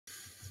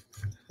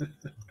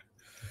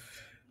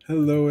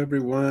Hello,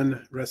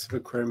 everyone. Rest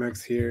of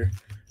Aquariumax here.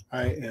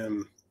 I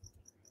am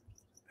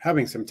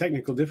having some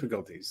technical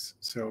difficulties,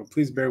 so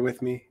please bear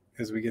with me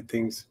as we get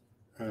things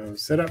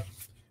set up.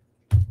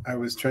 I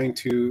was trying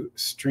to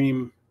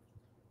stream.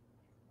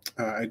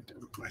 I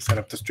set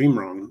up the stream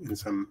wrong in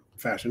some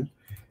fashion,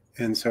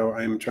 and so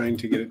I'm trying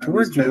to get it to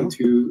work now.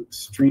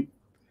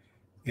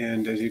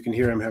 And as you can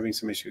hear, I'm having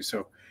some issues.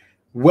 So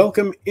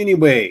welcome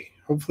anyway.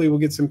 Hopefully we'll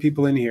get some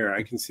people in here.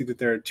 I can see that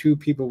there are 2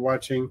 people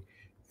watching,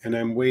 and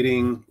I'm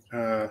waiting,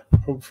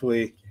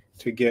 hopefully,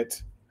 to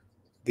get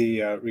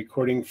the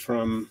recording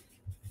from,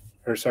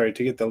 to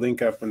get the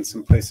link up in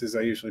some places.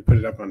 I usually put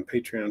it up on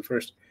Patreon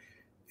first,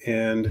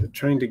 and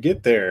trying to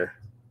get there.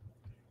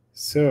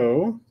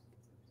 So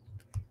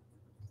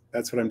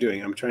that's what I'm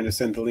doing. I'm trying to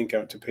send the link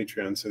out to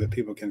Patreon so that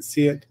people can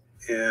see it,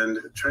 and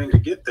trying to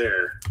get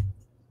there.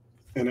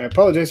 And I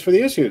apologize for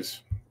the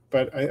issues,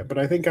 but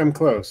I think I'm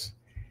close.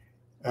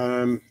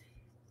 I'm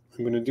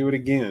going to do it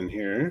again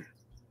here,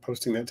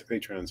 posting that to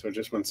Patreon. So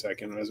just 1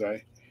 second as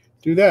I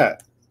do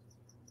that.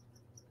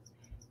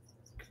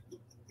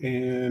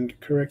 And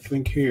correct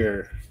link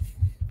here.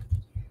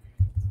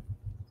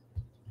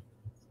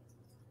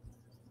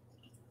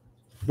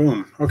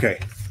 Boom. Okay.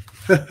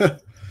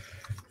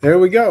 There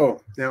we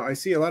go. Now I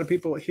see a lot of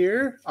people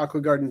here. Aqua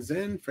Garden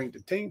Zen, Frank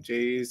the Tank,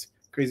 Jay's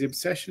Crazy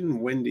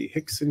Obsession, Wendy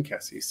Hickson,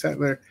 Cassie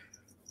Sattler,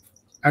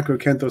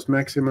 Acrocanthos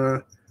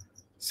Maxima,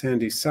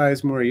 Sandy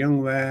Sizemore,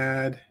 Young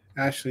Lad,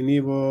 Ashley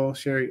Neville,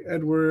 Sherry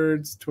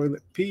Edwards,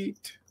 Toilet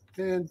Pete,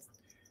 and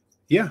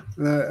yeah,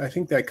 I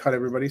think that caught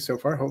everybody so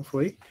far,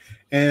 hopefully.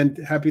 And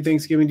happy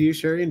Thanksgiving to you,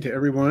 Sherry, and to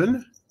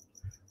everyone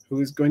who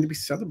is going to be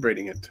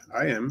celebrating it.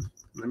 I am.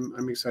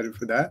 I'm excited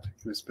for that. I'm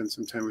going to spend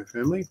some time with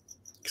family,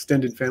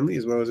 extended family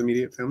as well as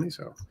immediate family,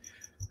 so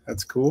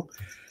that's cool.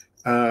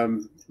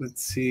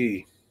 Let's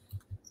see.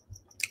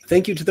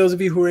 Thank you to those of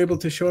you who were able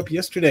to show up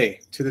yesterday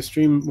to the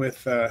stream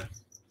with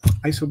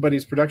ISO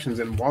Buddies Productions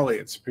and Wally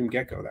at Supreme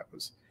Gecko. That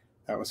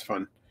was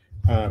fun.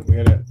 We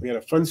had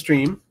a fun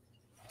stream,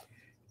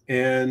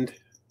 and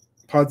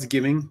Pods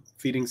Giving,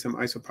 feeding some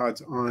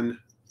isopods on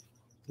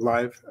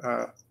live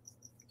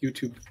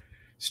YouTube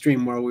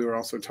stream while we were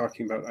also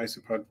talking about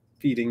isopod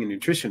feeding and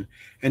nutrition.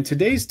 And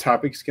today's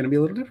topic is going to be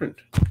a little different.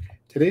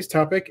 Today's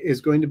topic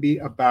is going to be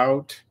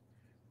about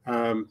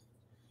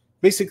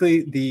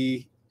basically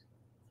the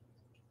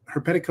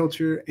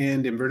herpetoculture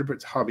and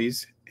invertebrates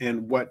hobbies,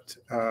 and what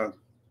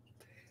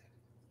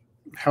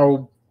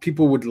how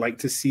people would like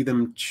to see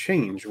them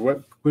change.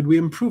 What would we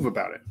improve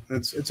about it?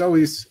 It's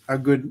always a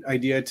good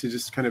idea to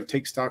just kind of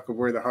take stock of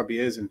where the hobby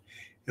is and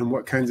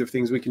what kinds of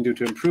things we can do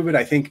to improve it.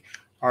 I think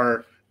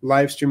our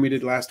live stream we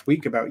did last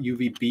week about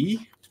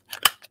UVB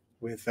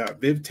with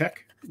VivTech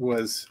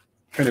was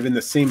kind of in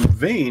the same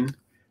vein,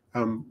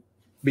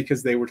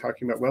 because they were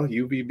talking about, well,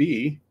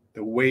 UVB,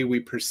 the way we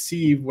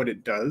perceive what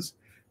it does,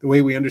 the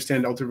way we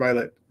understand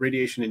ultraviolet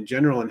radiation in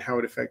general and how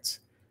it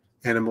affects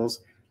animals,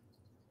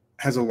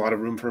 has a lot of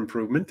room for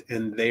improvement,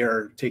 and they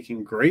are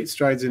taking great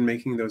strides in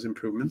making those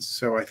improvements.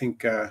 So I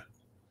think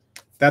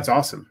that's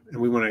awesome, and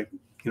we want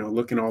to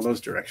look in all those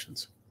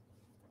directions.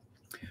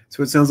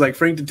 So it sounds like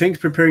Frank the Tank's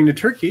preparing the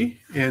turkey,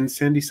 and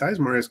Sandy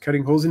Sizemore is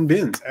cutting holes in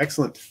bins.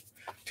 Excellent.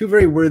 2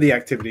 very worthy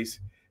activities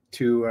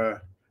to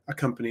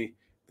accompany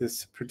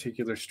this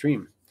particular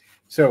stream.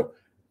 So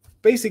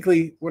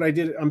basically what I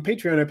did on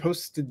Patreon, I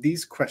posted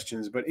these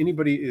questions, but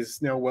anybody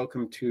is now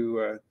welcome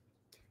to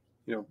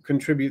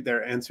contribute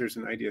their answers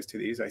and ideas to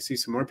these. I see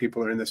some more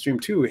people are in the stream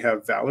too. We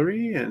have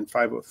Valerie and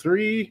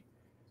 503,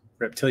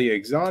 Reptilia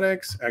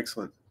Exotics.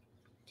 Excellent.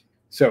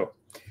 So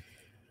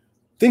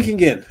thinking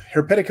again,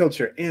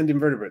 herpetoculture and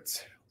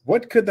invertebrates.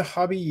 What could the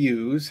hobby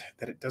use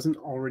that it doesn't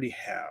already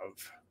have?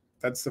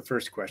 That's the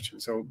first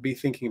question. So be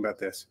thinking about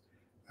this.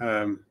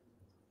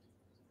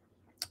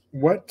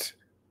 What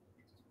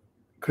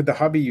could the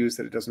hobby use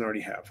that it doesn't already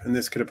have? And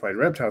this could apply to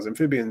reptiles,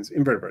 amphibians,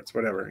 invertebrates,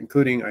 whatever,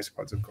 including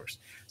isopods, of course.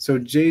 So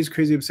Jay's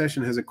Crazy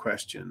Obsession has a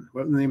question.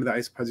 What are the name of the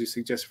isopods you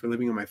suggest for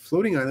living on my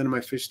floating island in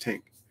my fish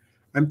tank?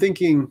 I'm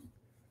thinking,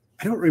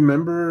 I don't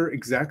remember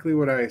exactly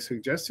what I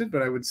suggested,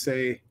 but I would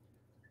say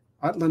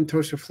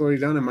Atlantosha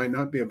floridana might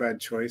not be a bad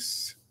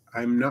choice.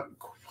 I'm not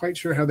quite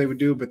sure how they would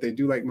do, but they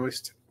do like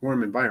moist,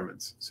 warm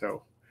environments.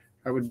 So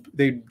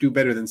they do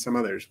better than some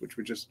others, which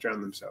would just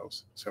drown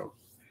themselves. So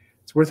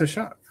it's worth a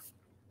shot.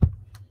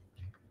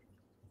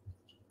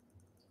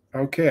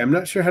 Okay, I'm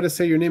not sure how to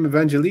say your name,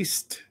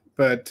 Evangeliste,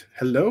 but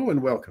hello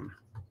and welcome.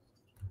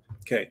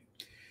 Okay,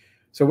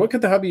 so what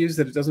could the hobby use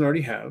that it doesn't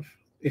already have?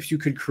 If you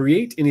could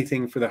create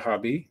anything for the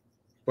hobby,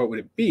 what would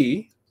it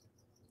be?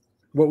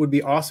 What would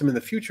be awesome in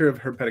the future of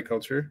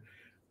herpetoculture?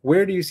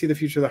 Where do you see the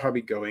future of the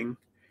hobby going?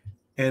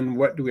 And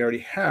what do we already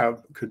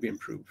have could be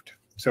improved?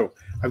 So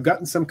I've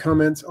gotten some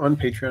comments on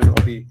Patreon.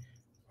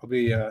 I'll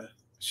be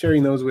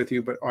sharing those with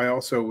you, but I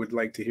also would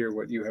like to hear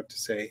what you have to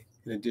say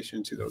in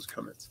addition to those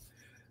comments.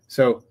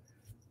 So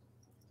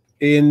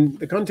in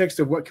the context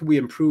of what can we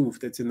improve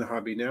that's in the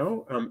hobby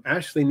now,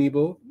 Ashley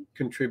Nebel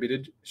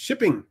contributed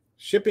shipping.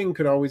 Shipping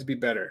could always be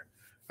better.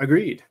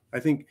 Agreed. I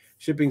think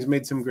shipping's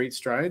made some great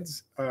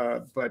strides,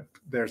 but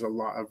there's a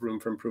lot of room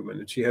for improvement.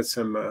 And she has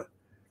some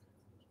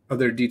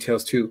other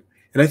details too.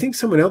 And I think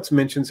someone else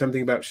mentioned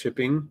something about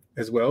shipping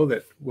as well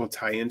that will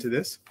tie into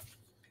this.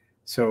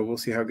 So we'll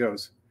see how it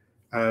goes.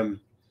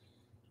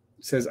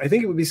 Says, I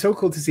think it would be so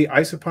cool to see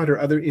isopod or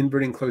other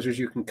invert enclosures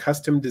you can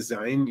custom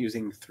design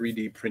using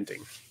 3D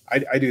printing.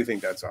 I do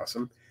think that's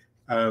awesome.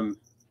 And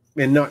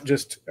not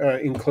just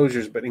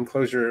enclosures, but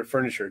enclosure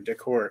furniture,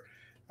 decor,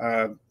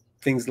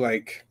 things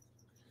like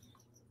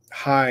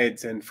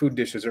hides and food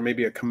dishes, or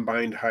maybe a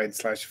combined hide /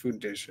 food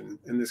dish and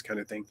this kind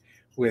of thing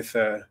with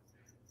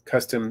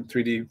custom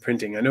 3D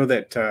printing. I know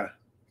that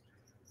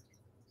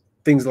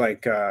things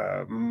like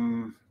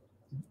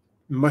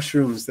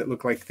mushrooms that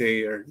look like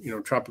they are,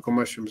 tropical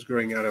mushrooms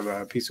growing out of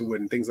a piece of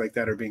wood and things like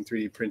that are being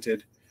 3D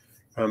printed.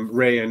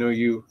 Ray, I know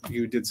you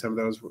did some of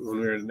those when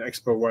we were at an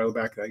expo a while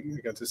back. I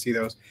got to see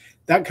those.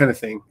 That kind of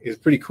thing is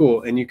pretty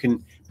cool, and you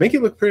can make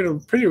it look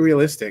pretty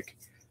realistic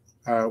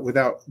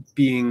without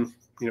being,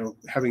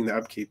 having the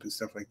upkeep and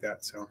stuff like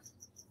that. So,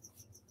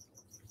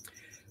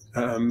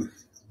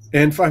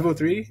 and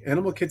 503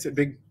 animal kits at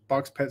big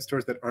box pet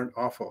stores that aren't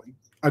awful.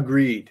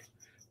 Agreed.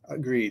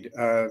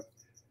 The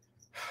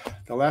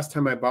last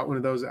time I bought one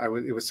of those,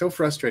 it was so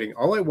frustrating.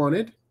 All I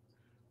wanted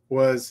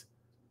was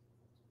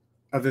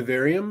a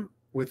vivarium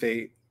with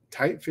a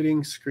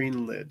tight-fitting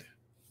screen lid.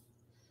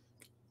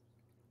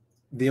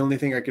 The only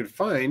thing I could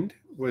find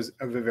was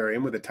a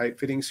vivarium with a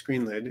tight-fitting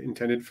screen lid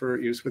intended for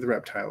use with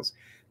reptiles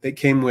that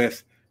came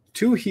with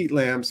 2 heat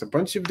lamps, a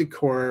bunch of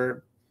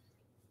decor,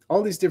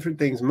 all these different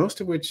things,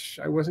 most of which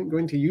I wasn't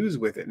going to use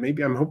with it.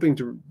 Maybe I'm hoping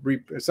to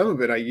some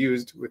of it I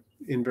used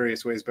in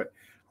various ways, but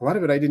a lot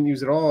of it I didn't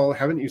use at all,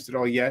 haven't used it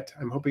all yet.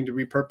 I'm hoping to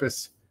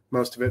repurpose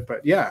most of it,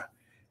 but yeah.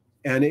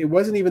 And it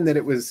wasn't even that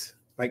it was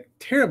like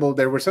terrible.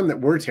 There were some that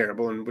were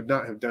terrible and would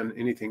not have done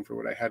anything for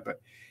what I had,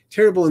 but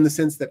terrible in the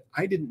sense that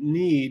I didn't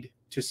need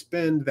to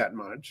spend that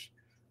much.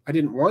 I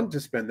didn't want to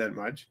spend that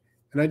much,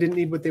 and I didn't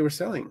need what they were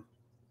selling.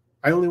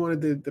 I only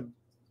wanted the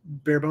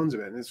bare bones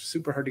of it, and it's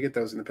super hard to get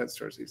those in the pet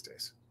stores these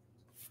days.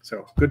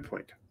 So good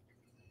point.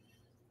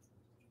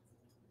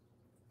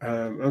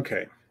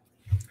 Okay.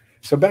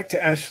 So back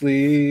to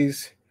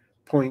Ashley's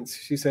points.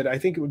 She said, I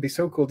think it would be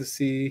so cool to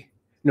see.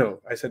 No,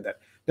 I said that.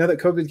 Now that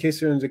COVID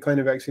cases are in decline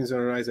of vaccines on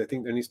the rise, I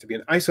think there needs to be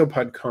an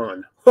isopod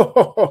con.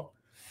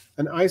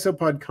 An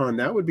isopod con.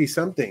 That would be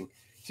something.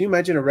 Can you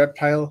imagine a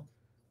reptile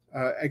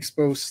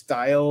expo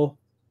style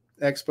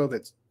expo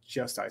that's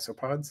just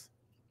isopods?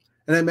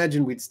 And I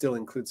imagine we'd still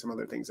include some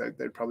other things.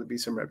 There'd probably be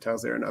some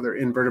reptiles there and other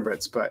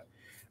invertebrates, but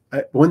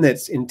one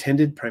that's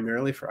intended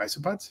primarily for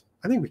isopods,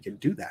 I think we could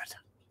do that.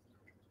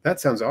 That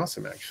sounds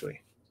awesome,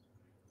 actually.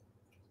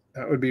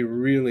 That would be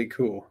really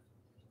cool.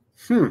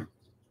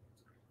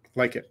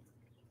 Like it.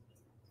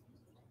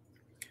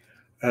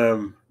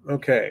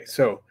 Okay,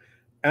 so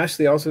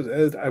Ashley also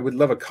says, I would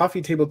love a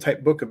coffee table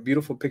type book of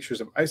beautiful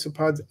pictures of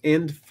isopods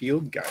and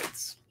field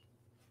guides.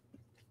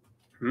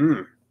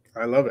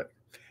 I love it.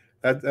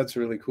 That's a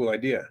really cool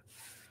idea.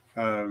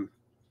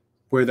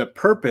 Where the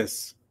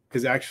purpose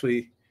is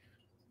actually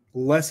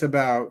less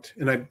about,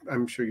 and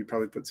I'm sure you'd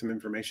probably put some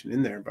information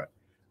in there, but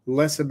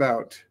less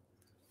about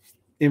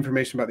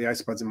information about the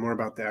isopods and more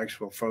about the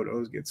actual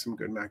photos. Get some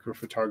good macro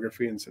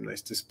photography and some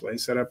nice display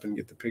set up and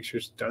get the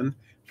pictures done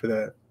for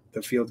the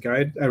field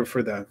guide, or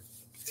for the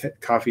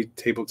coffee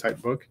table type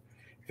book.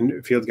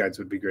 And field guides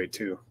would be great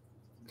too.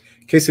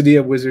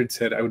 Quesadilla Wizard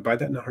said, I would buy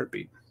that in a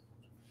heartbeat.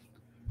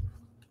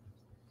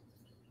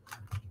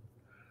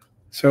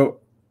 So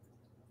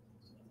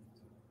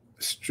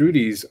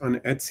Strudies on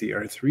Etsy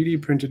are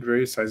 3D printed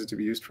various sizes to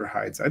be used for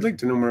hides. I'd like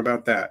to know more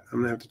about that. I'm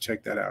going to have to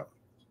check that out.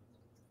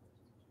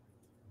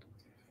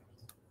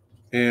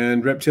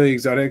 And Reptilia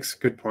Exotics,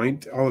 good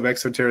point. All of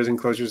Exoterra's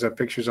enclosures have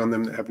pictures on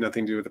them that have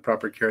nothing to do with the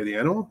proper care of the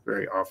animal.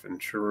 Very often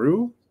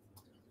true.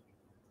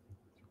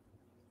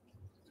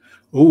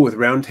 Oh, with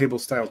round table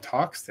style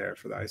talks there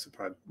for the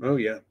isopod. Oh,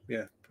 yeah,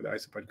 for the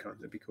isopod con.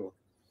 That'd be cool.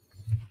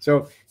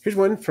 So here's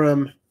one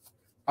from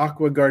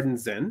Aqua Garden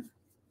Zen.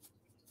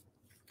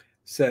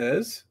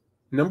 Says,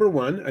 number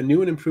 1, a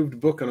new and improved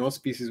book on all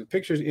species with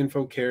pictures,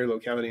 info, care,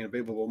 locality, and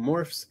available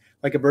morphs,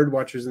 like a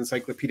birdwatcher's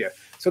encyclopedia.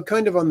 So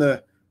kind of on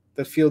the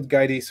field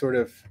guidey sort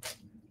of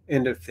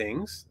end of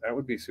things. That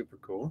would be super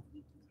cool.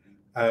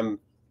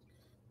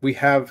 We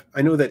have,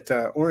 I know that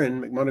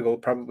Oren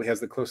McMonigal probably has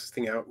the closest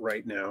thing out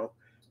right now,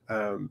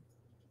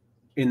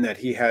 in that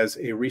he has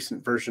a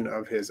recent version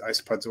of his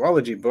isopod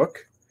zoology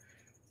book.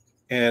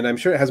 And I'm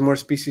sure it has more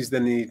species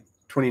than the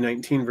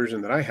 2019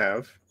 version that I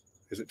have.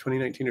 Is it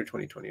 2019 or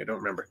 2020? I don't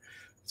remember.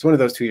 It's one of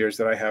those 2 years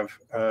that I have.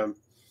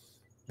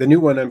 The new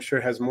one, I'm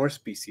sure, has more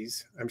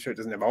species. I'm sure it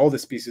doesn't have all the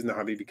species in the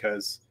hobby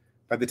because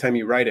by the time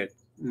you write it,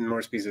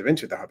 more species have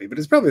entered the hobby. But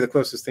it's probably the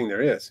closest thing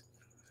there is.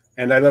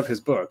 And I love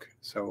his book,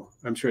 so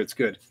I'm sure it's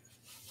good.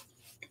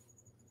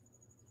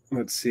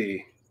 Let's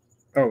see.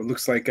 Oh, it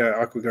looks like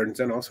Aqua Garden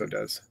Zen also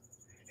does.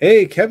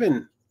 Hey,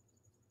 Kevin.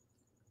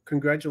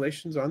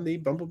 Congratulations on the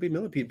Bumblebee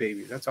Millipede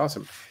baby. That's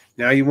awesome.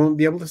 Now you won't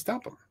be able to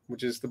stop them,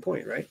 which is the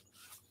point, right?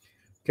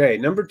 Okay,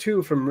 number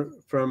 2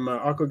 from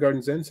Aqua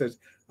Garden Zen says,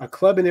 a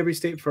club in every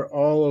state for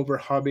all over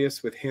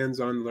hobbyists with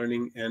hands-on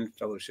learning and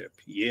fellowship.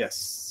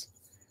 Yes.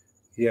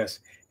 Yes.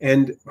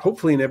 And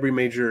hopefully in every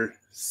major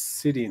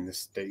city in the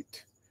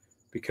state,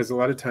 because a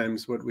lot of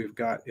times what we've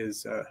got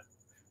is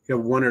you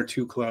have 1 or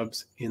 2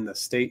 clubs in the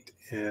state,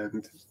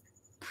 and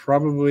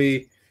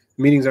probably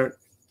meetings aren't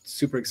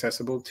super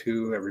accessible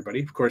to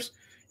everybody. Of course,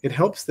 it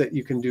helps that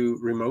you can do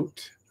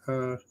remote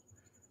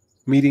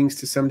meetings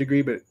to some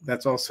degree, but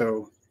that's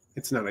also,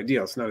 it's not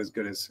ideal. It's not as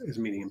good as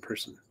meeting in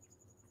person.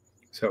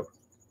 So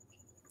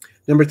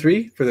number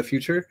 3 for the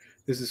future,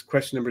 this is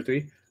question number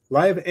 3,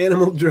 live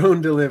animal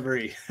drone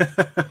delivery.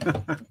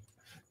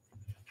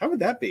 How would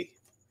that be?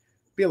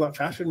 Be a lot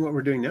faster than what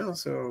we're doing now.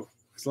 So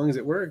as long as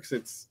it works,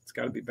 it's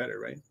got to be better,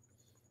 right?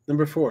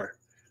 Number 4,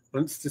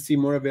 wants to see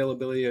more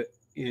availability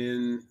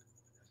in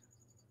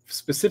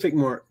specific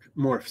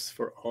morphs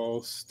for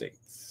all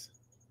states.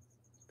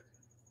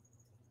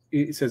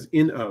 It says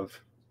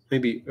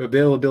maybe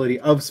availability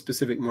of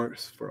specific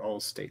morphs for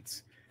all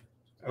states.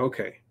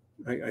 Okay,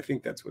 I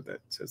think that's what that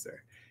says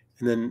there.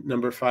 And then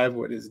number 5,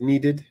 what is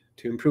needed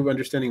to improve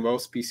understanding of all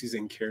species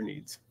and care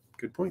needs.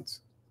 Good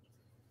points.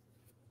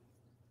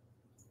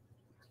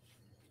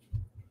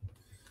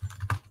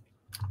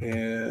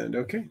 And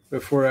okay,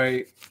 before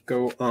I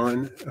go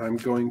on, I'm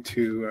going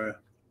to,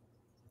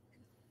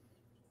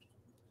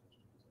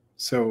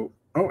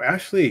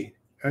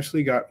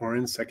 Ashley got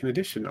Oren's 2nd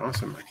edition.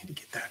 Awesome. I need to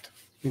get that.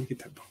 I need to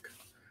get that book.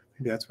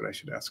 Maybe that's what I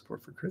should ask for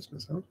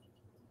Christmas, huh?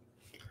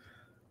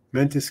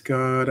 Mantis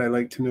God, I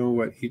like to know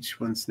what each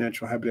one's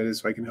natural habitat is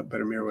so I can help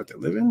better mirror what they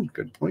live in.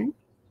 Good point.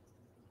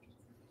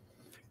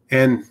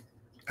 And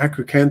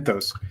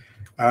Acrocanthos.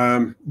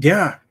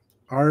 Yeah,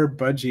 our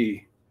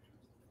budgie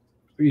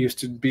used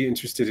to be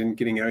interested in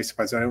getting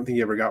isopods. I don't think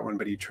he ever got one,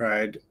 but he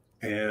tried,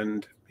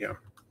 and yeah,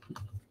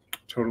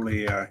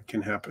 totally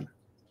can happen.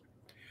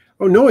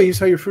 Oh, Noah, you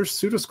saw your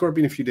first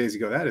pseudoscorpion a few days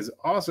ago. That is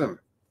awesome.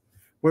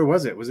 Where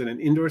was it? Was it an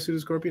indoor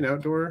pseudoscorpion,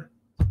 outdoor?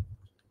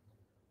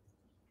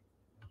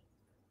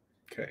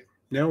 Okay,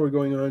 now we're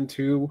going on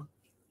to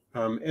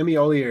Emmy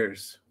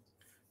Olliers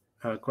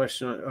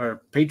question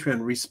or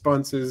Patreon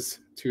responses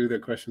to the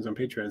questions on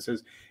Patreon. It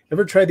says,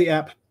 ever tried the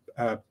app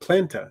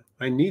Planta?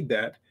 I need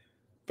that,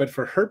 but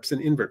for herps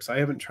and inverts. I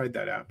haven't tried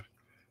that app.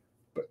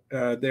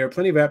 But there are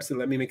plenty of apps that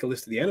let me make a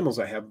list of the animals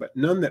I have, but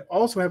none that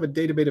also have a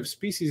database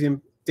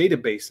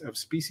of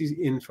species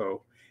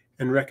info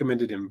and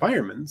recommended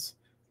environments,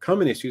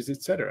 common issues,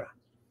 etc.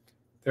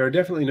 There are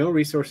definitely no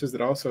resources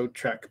that also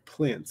track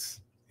plants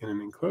in an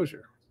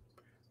enclosure.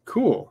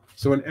 Cool.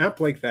 So an app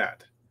like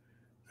that.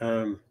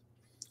 I'll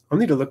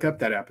need to look up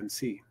that app and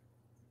see.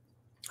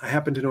 I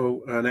happen to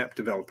know an app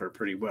developer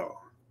pretty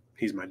well.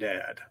 He's my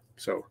dad.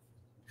 So,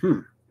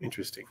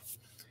 interesting.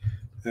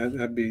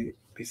 That'd be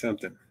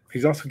something.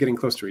 He's also getting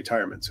close to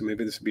retirement, so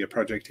maybe this would be a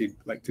project he'd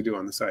like to do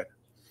on the side.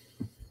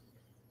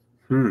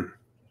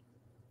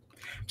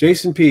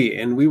 Jason P.,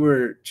 and we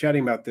were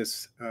chatting about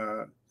this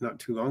not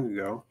too long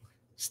ago.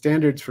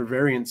 Standards for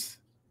variance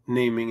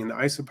naming in the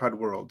isopod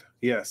world.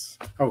 Yes.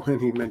 Oh,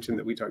 and he mentioned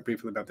that we talked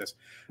briefly about this.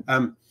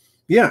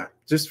 Yeah,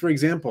 just for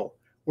example,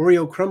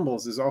 Oreo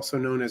crumbles is also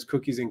known as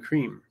cookies and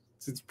cream.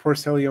 It's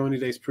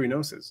Porcellonides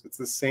pruinosus. It's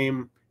the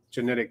same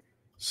genetic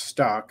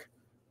stock,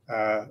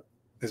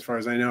 as far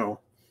as I know,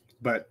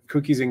 but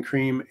cookies and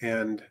cream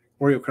and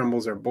Oreo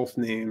crumbles are both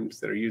names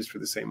that are used for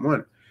the same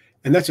one.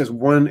 And that's just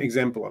one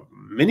example of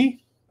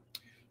many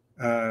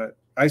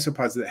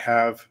isopods that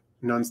have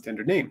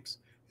non-standard names.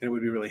 And it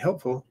would be really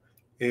helpful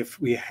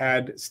if we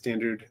had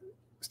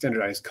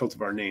standardized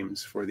cultivar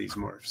names for these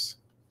morphs.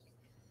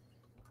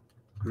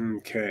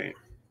 Okay.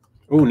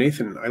 Oh,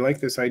 Nathan, I like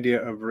this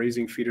idea of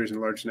raising feeders in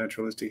large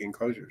naturalistic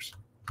enclosures.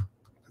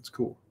 That's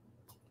cool.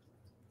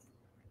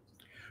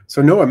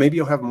 So Noah, maybe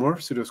you'll have more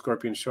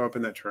pseudoscorpions show up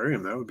in that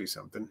terrarium. That would be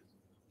something.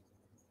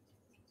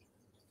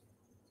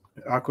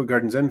 Aqua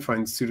Garden Zen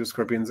finds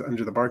pseudoscorpions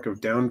under the bark of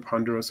downed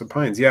ponderosa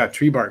pines. Yeah,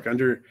 tree bark,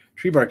 under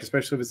tree bark,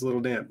 especially if it's a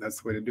little damp.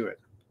 That's the way to do it.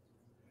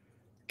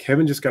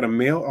 Kevin just got a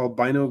male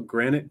albino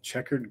granite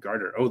checkered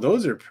garter. Oh,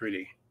 those are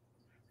pretty.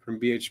 From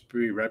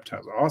BHB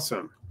Reptiles.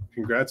 Awesome.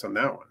 Congrats on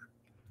that one.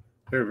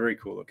 They're very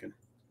cool looking.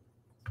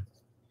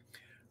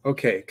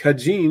 Okay,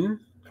 Kajin,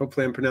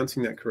 hopefully I'm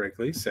pronouncing that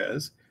correctly,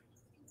 says,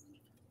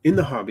 in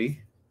the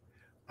hobby,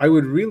 I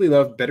would really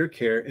love better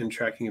care and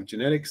tracking of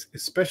genetics,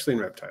 especially in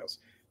reptiles.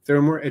 If there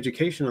were more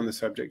education on the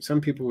subject,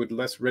 some people would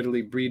less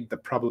readily breed the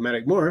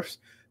problematic morphs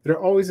that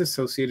are always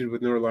associated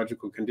with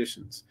neurological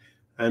conditions.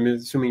 I'm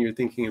assuming you're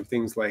thinking of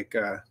things like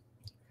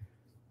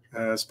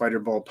spider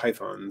ball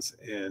pythons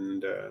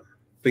and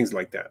things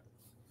like that.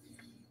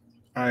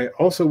 I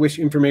also wish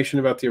information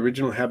about the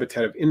original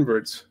habitat of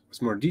inverts was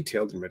more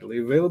detailed and readily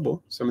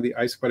available. Some of the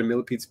isopod and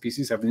millipede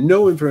species have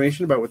no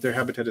information about what their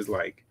habitat is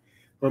like,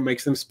 what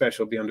makes them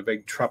special beyond a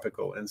vague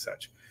tropical and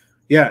such.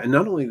 Yeah, and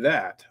not only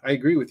that, I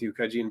agree with you,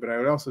 Kajin, but I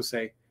would also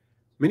say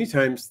many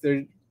times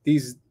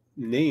these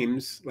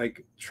names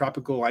like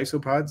tropical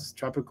isopods,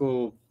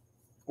 tropical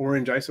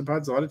orange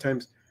isopods, a lot of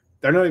times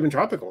they're not even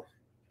tropical,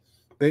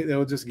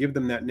 they'll just give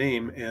them that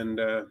name and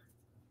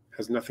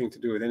has nothing to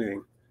do with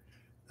anything.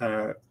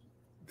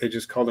 They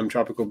just call them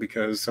tropical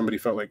because somebody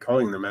felt like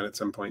calling them that at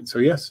some point. So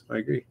yes, I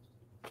agree.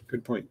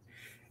 Good point.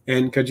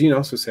 And Kajin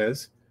also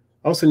says,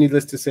 also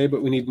needless to say,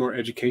 but we need more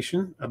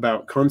education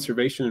about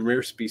conservation and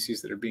rare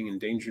species that are being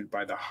endangered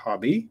by the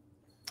hobby.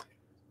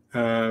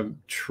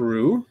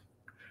 True.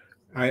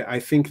 I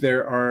think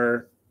there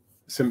are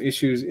some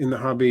issues in the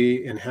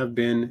hobby and have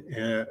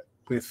been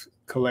with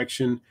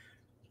collection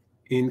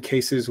in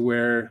cases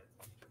where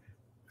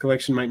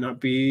collection might not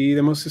be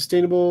the most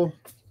sustainable,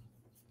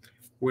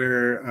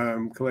 where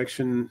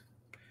collection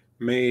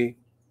may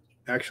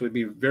actually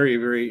be very,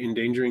 very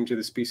endangering to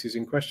the species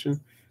in question,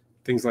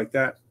 things like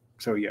that.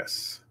 So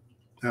yes,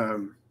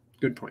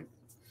 good point.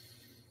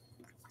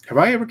 Have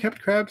I ever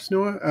kept crabs,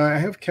 Noah? I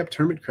have kept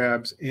hermit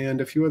crabs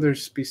and a few other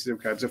species of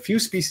crabs. A few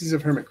species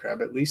of hermit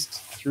crab, at least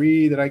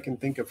 3 that I can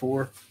think of,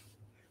 4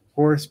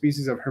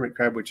 species of hermit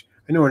crab, which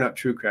I know are not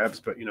true crabs,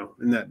 but you know,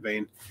 in that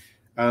vein.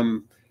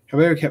 Have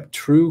I ever kept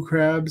true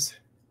crabs?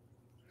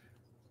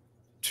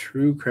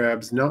 True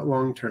crabs, not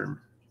long term,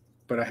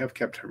 but I have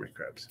kept hermit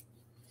crabs.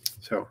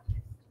 So.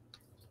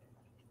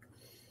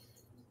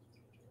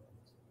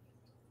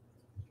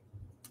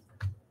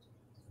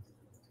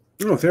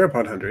 Oh,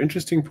 theropod hunter.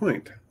 Interesting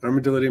point.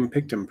 Armadillidium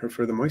pictum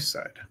prefer the moist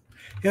side.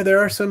 Yeah, there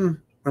are some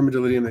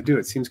armadillidium that do.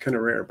 It seems kind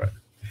of rare, but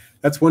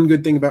that's one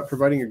good thing about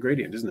providing a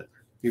gradient, isn't it?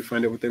 You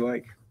find out what they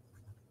like.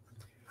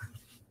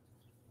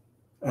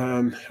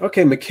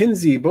 Okay,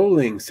 Mackenzie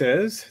Bowling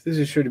says, this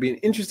is sure to be an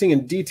interesting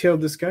and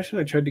detailed discussion.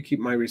 I tried to keep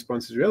my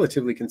responses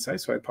relatively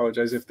concise, so I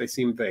apologize if they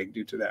seem vague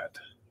due to that.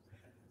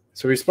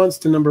 So response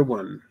to number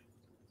 1.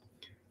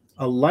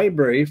 A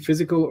library,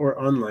 physical or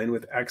online,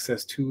 with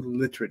access to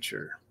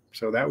literature.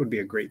 So that would be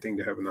a great thing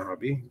to have in the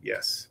hobby.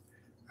 Yes.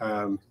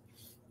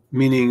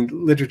 Meaning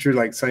literature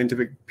like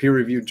scientific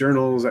peer-reviewed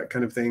journals, that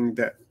kind of thing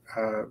that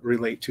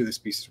relate to the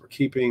species we're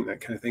keeping,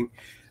 that kind of thing.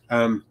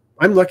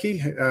 I'm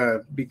lucky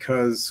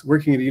because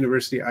working at a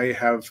university, I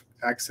have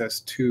access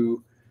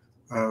to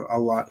a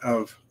lot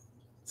of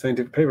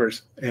scientific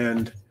papers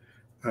and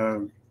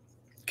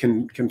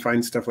can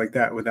find stuff like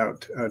that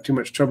without too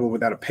much trouble,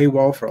 without a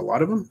paywall for a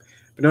lot of them.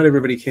 But not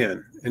everybody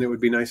can, and it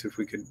would be nice if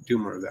we could do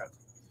more of that.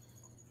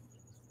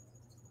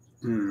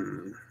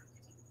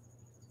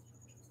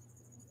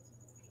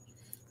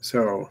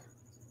 So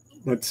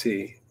let's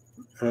see.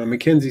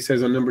 Mackenzie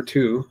says on number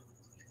 2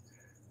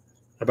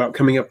 about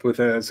coming up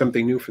with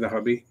something new for the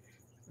hobby,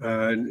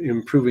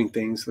 improving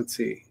things. Let's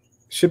see.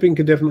 Shipping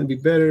could definitely be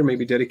better,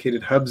 maybe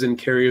dedicated hubs and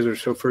carriers or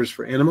chauffeurs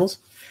for animals.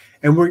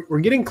 And we're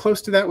getting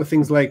close to that with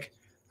things like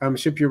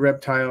Ship Your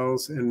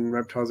Reptiles and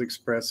Reptiles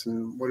Express,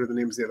 and what are the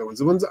names of the other ones?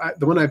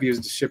 The one I've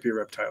used is Ship Your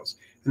Reptiles,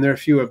 and there are a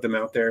few of them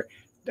out there.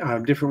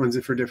 Different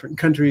ones for different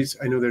countries.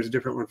 I know there's a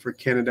different one for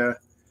Canada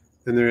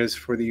than there is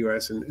for the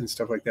US and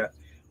stuff like that.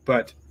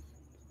 But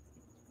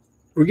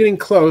we're getting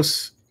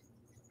close,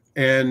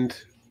 and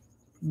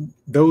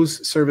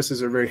those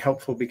services are very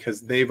helpful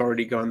because they've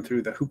already gone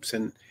through the hoops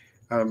and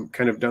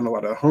kind of done a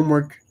lot of the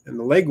homework and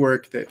the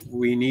legwork that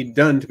we need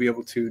done to be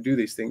able to do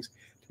these things,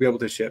 to be able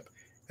to ship,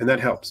 and that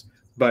helps.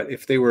 But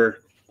if they were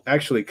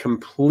actually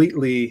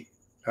completely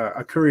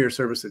a courier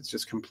service that's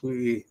just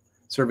completely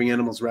serving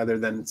animals rather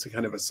than it's a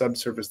kind of a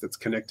sub-service that's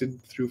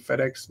connected through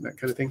FedEx and that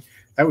kind of thing,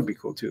 that would be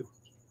cool too.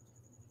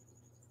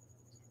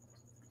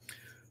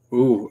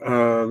 Ooh,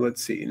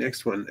 let's see.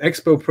 Next one,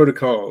 Expo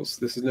protocols.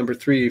 This is number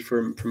 3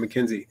 from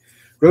Mackenzie.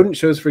 Rodent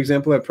shows, for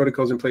example, have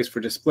protocols in place for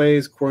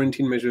displays,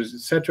 quarantine measures,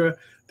 etc.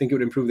 I think it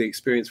would improve the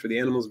experience for the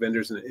animals,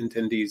 vendors, and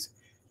attendees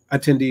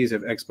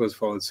if expos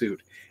followed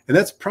suit. And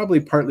that's probably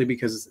partly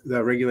because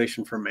the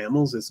regulation for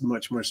mammals is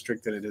much more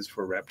strict than it is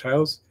for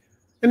reptiles.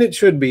 And it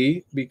should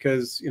be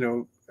because, you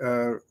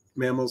know,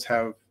 mammals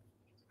have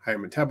higher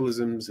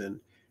metabolisms and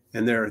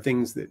there are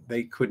things that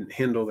they couldn't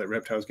handle that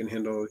reptiles can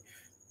handle.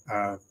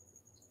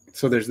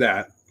 So there's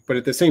that. But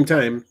at the same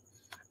time,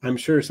 I'm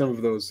sure some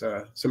of those,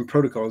 some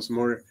protocols,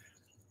 more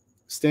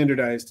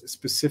standardized,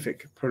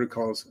 specific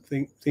protocols,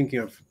 thinking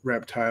of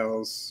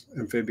reptiles,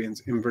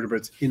 amphibians,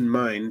 invertebrates in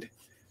mind.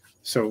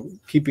 So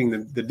keeping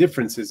the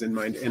differences in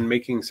mind and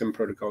making some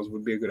protocols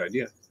would be a good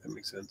idea. That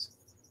makes sense.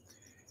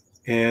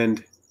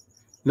 And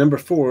number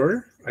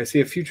 4, I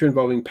see a future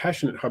involving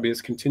passionate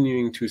hobbyists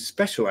continuing to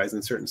specialize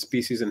in certain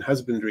species and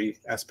husbandry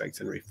aspects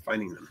and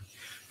refining them.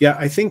 Yeah,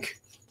 I think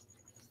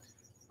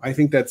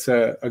that's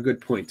a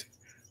good point.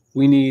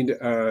 We need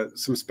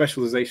some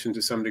specialization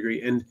to some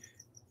degree. And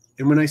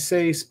when I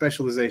say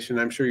specialization,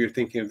 I'm sure you're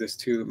thinking of this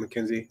too,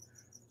 Mackenzie.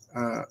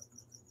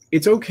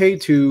 It's okay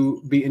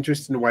to be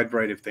interested in a wide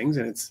variety of things,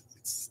 and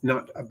it's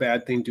not a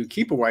bad thing to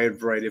keep a wide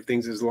variety of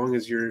things as long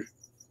as you're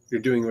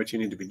doing what you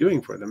need to be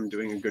doing for them,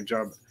 doing a good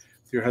job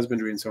with your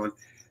husbandry and so on.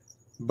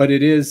 But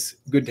it is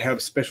good to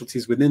have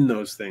specialties within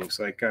those things.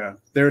 Like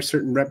there are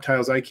certain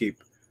reptiles I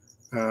keep.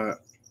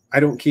 I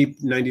don't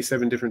keep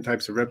 97 different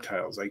types of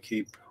reptiles. I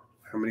keep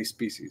how many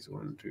species?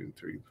 1, 2,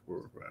 3,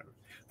 4, 5,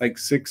 like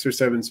 6 or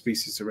 7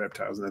 species of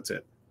reptiles, and that's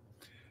it.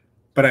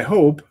 But I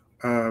hope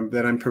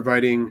that I'm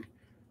providing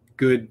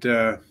good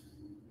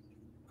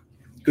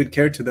good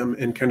care to them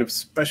and kind of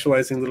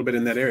specializing a little bit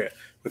in that area.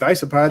 With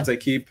isopods, I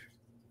keep,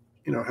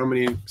 how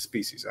many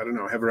species? I don't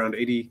know. I have around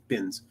 80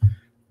 bins.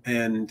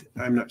 And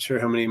I'm not sure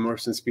how many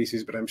morphs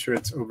species, but I'm sure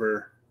it's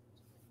well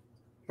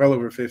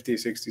over 50,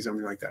 60,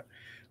 something like that.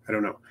 I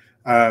don't know.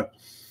 At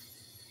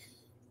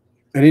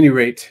any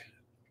rate,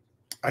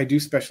 I do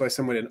specialize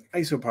somewhat in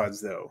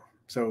isopods, though.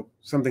 So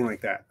something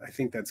like that. I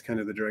think that's kind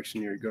of the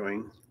direction you're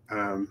going.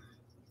 And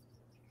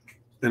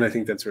I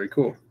think that's very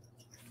cool.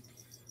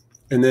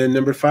 And then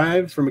number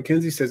 5 from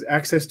Mackenzie says,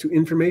 access to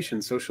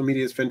information. Social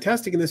media is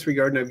fantastic in this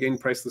regard, and I've gained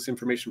priceless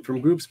information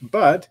from groups,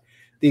 but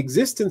the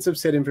existence of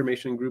said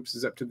information in groups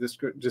is up to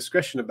the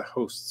discretion of the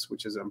hosts,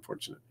 which is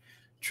unfortunate.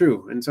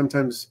 True, and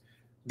sometimes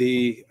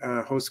the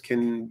host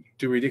can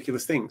do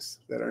ridiculous things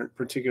that aren't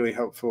particularly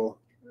helpful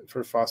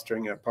for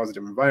fostering a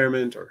positive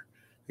environment or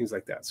things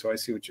like that. So I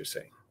see what you're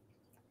saying.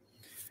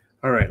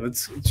 All right,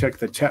 let's check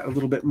the chat a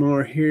little bit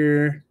more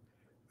here.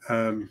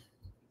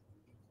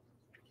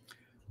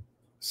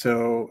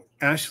 So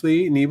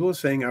Ashley Nebel is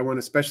saying, I want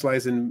to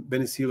specialize in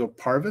Venusilo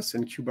parvus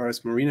and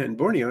Cubaris marina in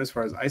Borneo as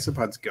far as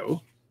isopods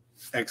go.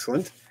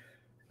 Excellent.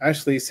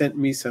 Ashley sent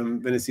me some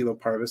Venusilo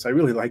parvus. I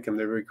really like them.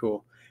 They're very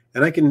cool.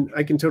 And I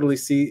can totally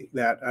see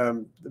that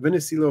the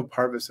Venusilo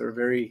parvus are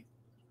very,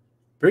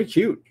 very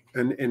cute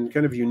and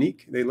kind of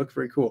unique. They look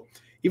very cool.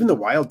 Even the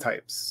wild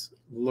types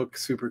look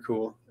super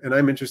cool. And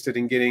I'm interested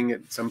in getting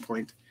at some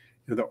point,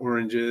 the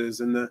oranges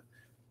and the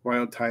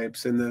wild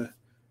types and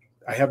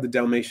I have the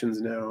Dalmatians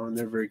now, and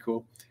they're very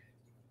cool.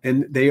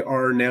 And they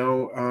are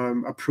now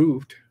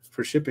approved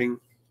for shipping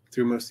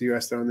through most of the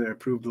U.S. They're on the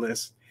approved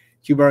list.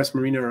 Cubaris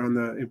marina are on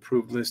the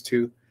approved list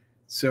too.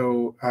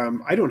 So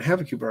I don't have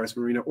a Cubaris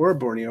marina or a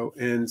Borneo,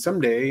 and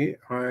someday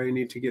I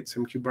need to get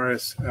some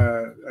Cubaris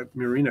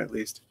marina at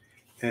least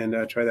and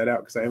try that out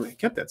because I haven't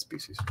kept that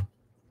species.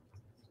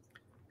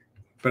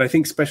 But I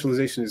think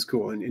specialization is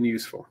cool and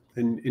useful,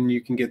 and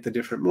you can get the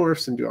different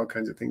morphs and do all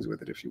kinds of things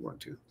with it if you want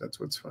to. That's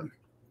what's fun.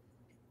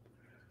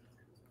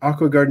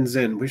 Aqua Garden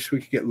Zen, wish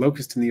we could get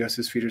locusts in the U.S.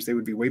 as feeders. They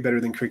would be way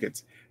better than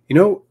crickets.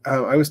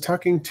 I was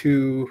talking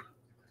to,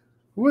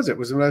 who was it?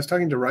 Was it when I was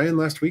talking to Ryan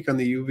last week on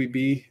the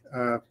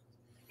UVB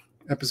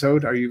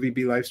episode, our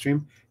UVB live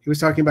stream? He was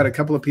talking about a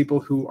couple of people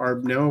who are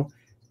now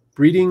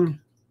breeding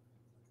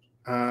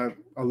a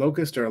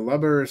locust or a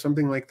lubber or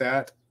something like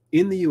that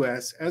in the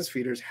U.S. as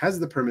feeders, has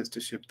the permits to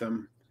ship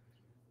them,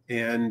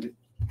 and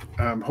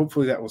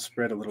hopefully that will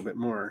spread a little bit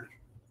more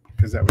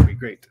because that would be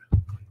great.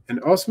 And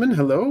Osman,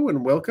 hello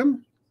and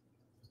welcome.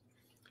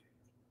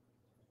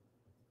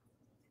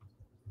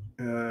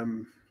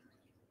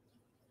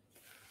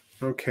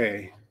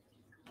 Okay.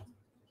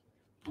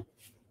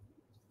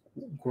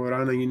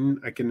 Guaranain,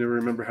 I can never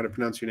remember how to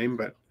pronounce your name,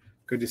 but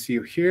good to see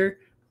you here.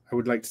 I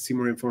would like to see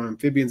more info on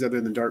amphibians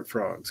other than dart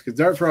frogs. Because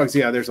dart frogs,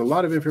 yeah, there's a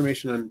lot of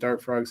information on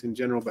dart frogs in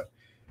general, but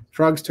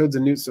frogs, toads,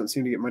 and newts don't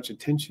seem to get much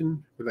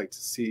attention. We'd like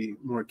to see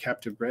more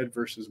captive bred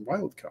versus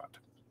wild caught.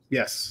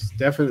 Yes,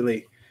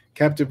 definitely.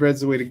 Captive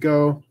bred's the way to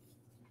go.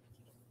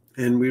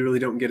 And we really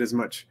don't get as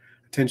much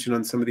attention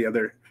on some of the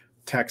other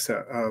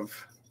taxa of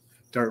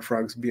dart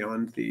frogs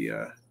beyond the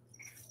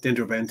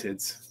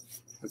dendrobatids.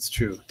 That's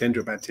true,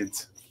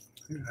 dendrobatids.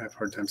 I have a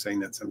hard time saying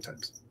that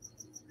sometimes.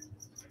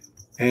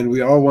 And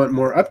we all want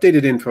more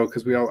updated info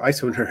because we all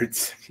ISO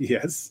nerds.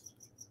 Yes.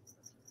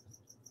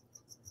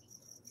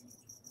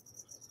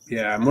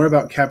 Yeah, more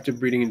about captive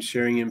breeding and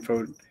sharing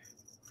info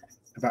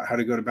about how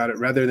to go about it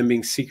rather than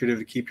being secretive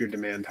to keep your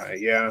demand high.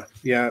 Yeah.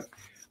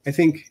 I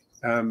think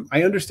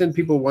I understand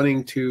people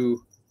wanting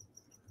to,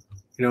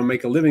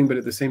 make a living, but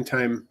at the same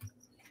time,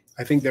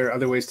 I think there are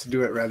other ways to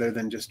do it rather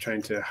than just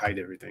trying to hide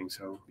everything.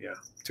 So yeah,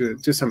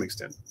 to some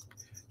extent,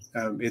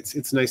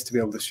 it's nice to be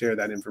able to share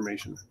that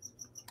information.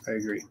 I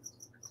agree.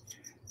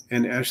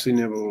 And Ashley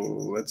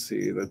Neville, let's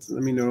see, let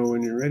me know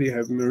when you're ready. I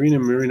have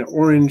Marina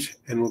Orange,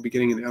 and we'll be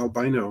getting an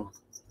albino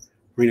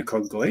marina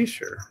called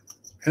Glacier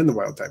and the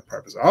wild type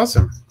parvus.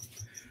 Awesome.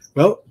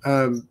 Well,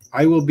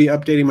 I will be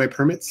updating my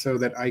permits so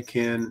that I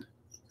can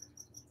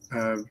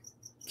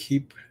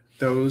keep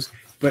those.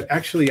 But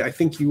actually, I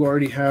think you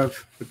already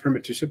have the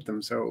permit to ship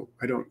them, so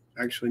I don't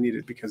actually need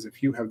it because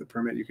if you have the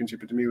permit, you can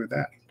ship it to me with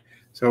that.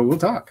 So we'll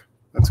talk.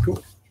 That's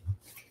cool.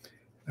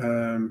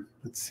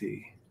 Let's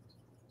see.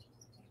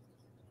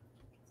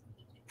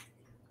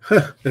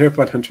 The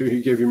Herpet hunter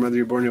who gave your mother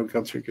your Borneo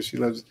culture because she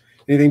loves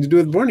anything to do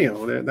with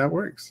Borneo. That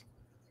works.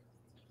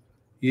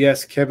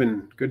 Yes,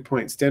 Kevin, good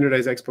point.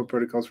 Standardized export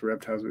protocols for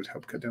reptiles would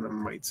help cut down on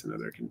mites and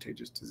other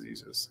contagious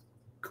diseases.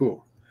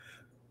 Cool.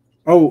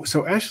 Oh,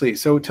 so Ashley,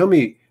 so tell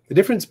me the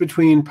difference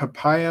between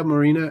papaya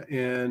marina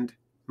and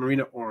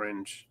marina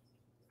orange.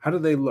 How do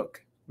they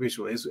look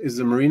visually? Is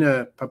the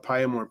marina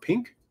papaya more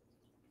pink?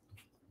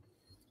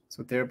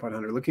 So Therapod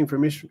hunter looking for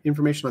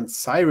information on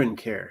siren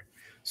care.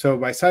 So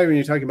by siren,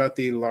 you're talking about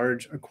the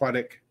large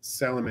aquatic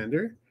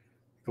salamander,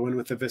 the one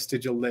with the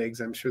vestigial legs.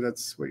 I'm sure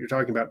that's what you're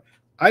talking about.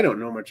 I don't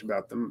know much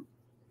about them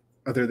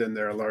other than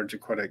they're a large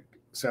aquatic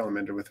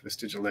salamander with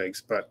vestigial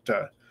legs, but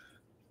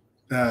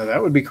that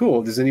would be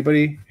cool. Does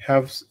anybody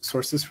have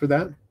sources for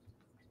that?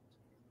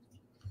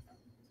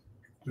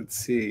 Let's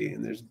see.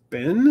 And there's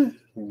Ben.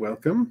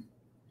 Welcome.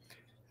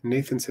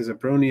 Nathan says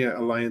Abronia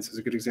Alliance is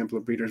a good example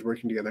of breeders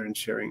working together and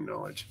sharing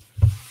knowledge.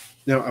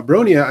 Now,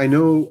 Abronia, I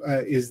know,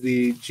 is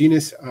the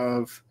genus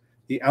of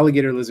the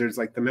alligator lizards,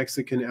 like the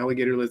Mexican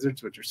alligator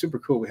lizards, which are super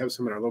cool. We have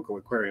some in our local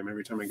aquarium.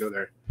 Every time I go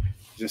there,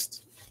 I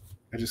just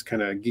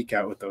kind of geek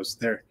out with those.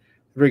 They're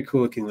very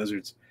cool looking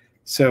lizards.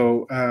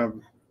 So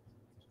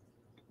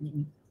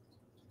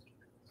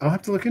I'll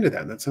have to look into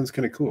that. That sounds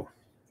kind of cool.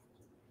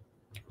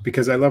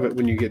 Because I love it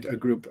when you get a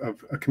group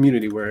of a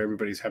community where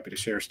everybody's happy to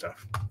share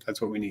stuff. That's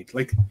what we need.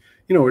 Like,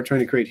 you know, we're trying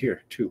to create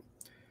here too.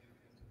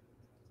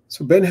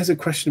 So Ben has a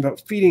question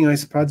about feeding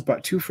isopods.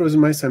 Bought 2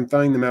 frozen mice. I'm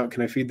thawing them out.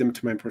 Can I feed them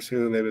to my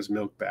Porcella laevis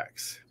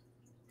milkbacks?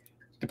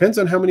 Depends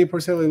on how many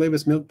Porcella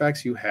laevis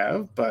milkbacks you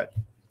have, but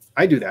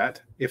I do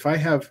that. If I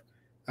have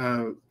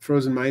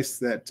frozen mice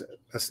that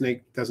a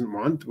snake doesn't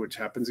want, which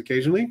happens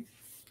occasionally,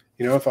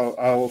 you know, if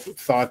I'll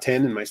thaw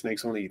 10 and my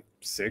snake's only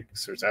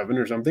 6 or 7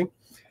 or something,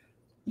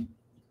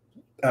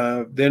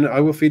 then I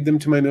will feed them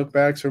to my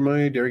milkbacks or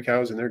my dairy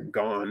cows, and they're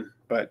gone.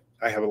 But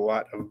I have a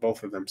lot of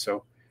both of them,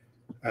 so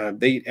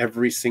they eat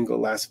every single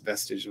last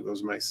vestige of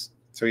those mice.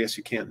 So yes,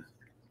 you can,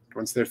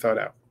 once they're thawed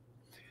out.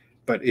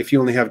 But if you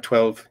only have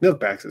 12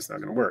 milkbacks, it's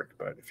not going to work.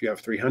 But if you have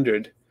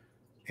 300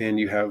 and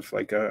you have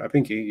like a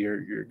pinky,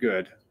 you're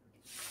good.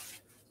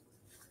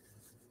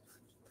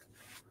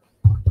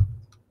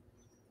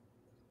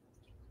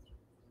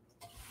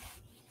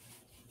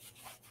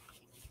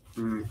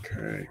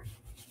 Okay.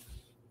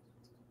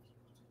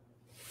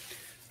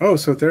 Oh,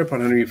 so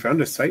Theropod Hunter, you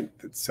found a site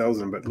that sells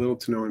them, but little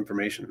to no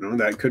information. No,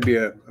 that could be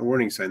a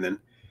warning sign then.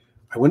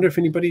 I wonder if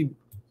anybody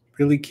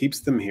really keeps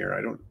them here.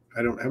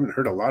 I haven't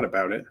heard a lot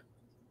about it.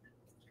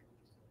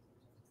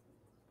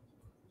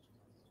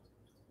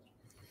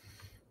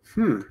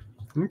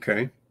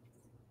 Okay.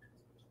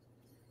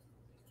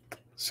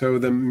 So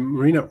the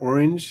Marina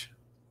Orange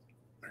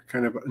are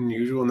kind of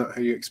unusual, not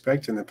how you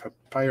expect, and the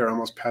papaya are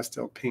almost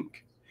pastel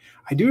pink.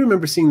 I do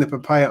remember seeing the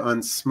papaya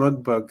on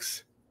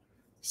Smugbug's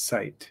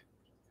site.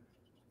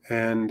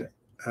 And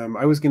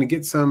I was going to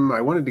get some. I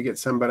wanted to get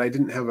some, but I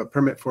didn't have a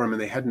permit for them,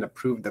 and they hadn't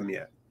approved them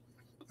yet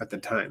at the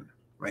time,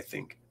 I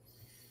think.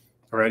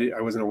 Or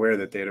I wasn't aware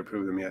that they had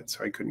approved them yet,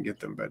 so I couldn't get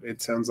them. But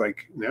it sounds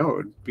like now it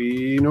would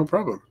be no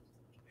problem.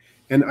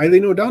 And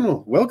Eileen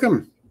O'Donnell,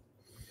 welcome.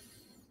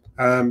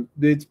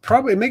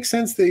 It makes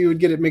sense that you would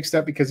get it mixed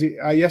up because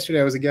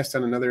yesterday I was a guest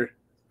on another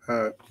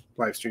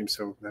live stream,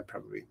 so that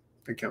probably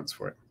accounts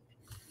for it.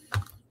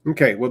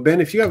 Okay, well,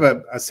 Ben, if you have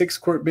a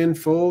 6-quart bin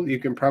full, you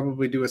can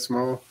probably do a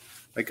small,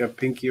 like a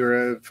pinky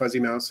or a fuzzy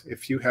mouse.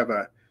 If you have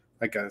a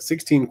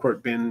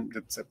 16-quart bin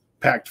that's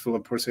packed full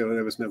of Porcella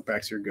laevis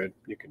milkbacks, you're good.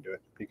 You can do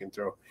it. You can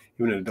throw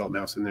even an adult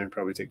mouse in there and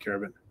probably take care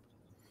of it.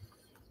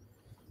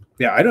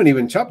 Yeah, I don't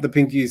even chop the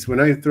pinkies when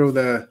I throw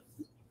the.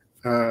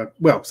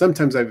 Well,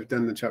 sometimes I've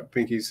done the chopped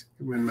pinkies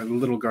when my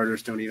little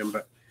garters don't eat them,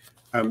 but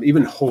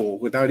even whole,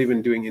 without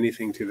even doing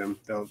anything to them,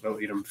 they'll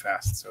eat them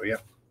fast. So yeah,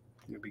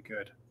 it'll be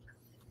good.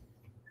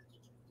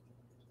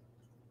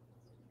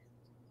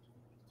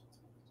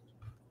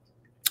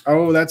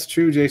 Oh, that's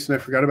true, Jason. I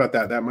forgot about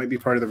that. That might be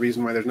part of the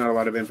reason why there's not a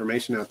lot of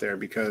information out there,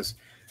 because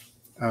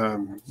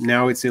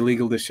now it's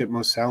illegal to ship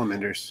most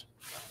salamanders.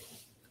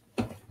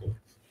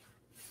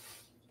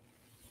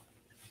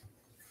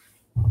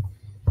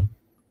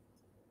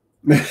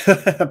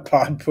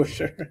 Pod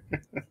pusher.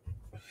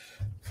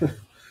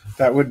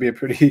 That would be a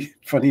pretty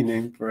funny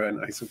name for an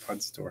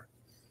isopod store.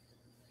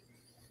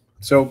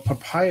 So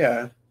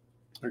papaya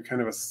are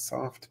kind of a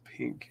soft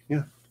pink.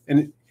 Yeah.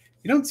 And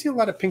you don't see a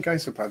lot of pink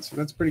isopods, so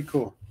that's pretty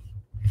cool.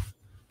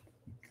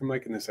 I'm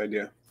liking this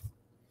idea.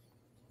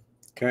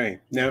 Okay,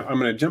 now I'm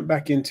going to jump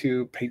back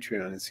into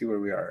Patreon and see where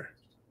we are.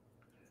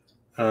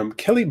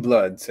 Kelly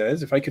Blood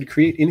says, if I could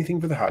create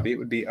anything for the hobby, it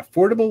would be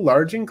affordable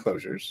large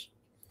enclosures.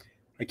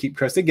 I keep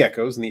crested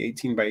geckos, and the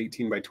 18 by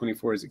 18 by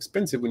 24 is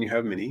expensive when you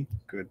have many.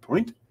 Good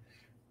point.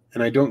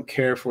 And I don't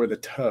care for the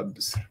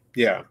tubs.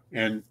 Yeah,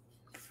 and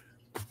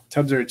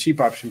tubs are a cheap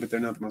option, but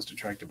they're not the most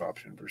attractive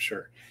option for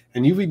sure.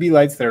 And UVB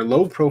lights that are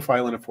low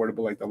profile and affordable,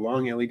 like the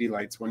long LED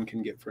lights one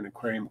can get for an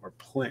aquarium or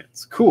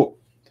plants. Cool.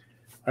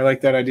 I like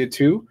that idea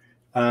too.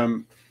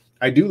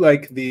 I do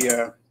like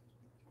the,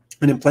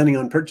 and I'm planning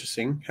on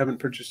purchasing, haven't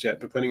purchased yet,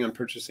 but planning on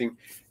purchasing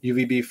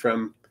UVB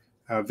from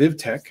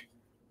VivTech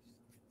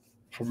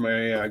for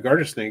my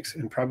garter snakes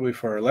and probably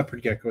for our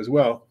leopard gecko as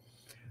well.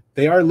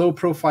 They are low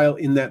profile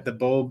in that the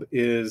bulb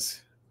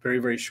is very,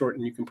 very short,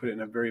 and you can put it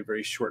in a very,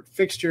 very short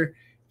fixture.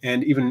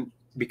 And even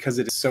because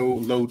it is so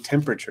low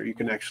temperature, you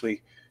can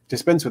actually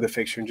dispense with a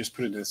fixture and just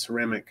put it in a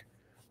ceramic,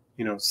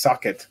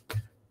 socket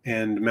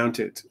and mount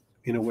it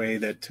in a way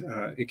that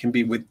it can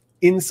be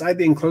inside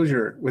the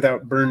enclosure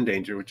without burn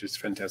danger, which is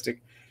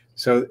fantastic.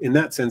 So in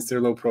that sense,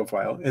 they're low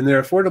profile, and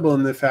they're affordable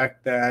in the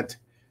fact that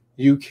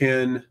you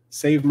can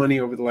save money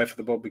over the life of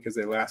the bulb because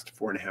they last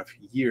 4.5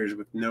 years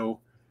with no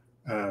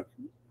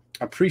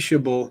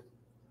appreciable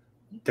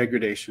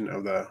degradation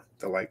of the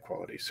light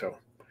quality. So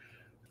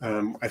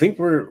I think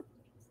we're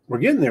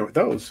getting there with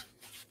those,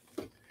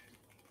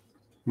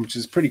 which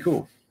is pretty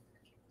cool.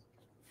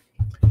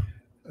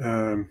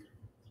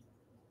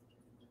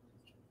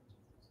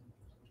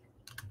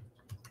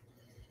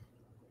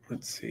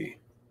 Let's see.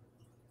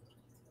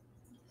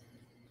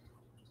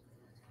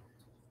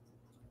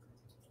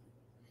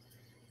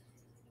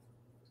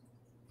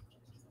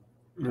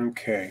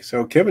 Okay,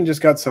 so Kevin just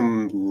got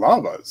some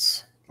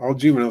lavas, all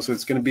juvenile, so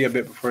it's going to be a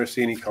bit before I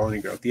see any colony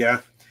growth.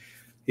 Yeah,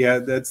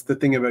 that's the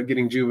thing about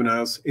getting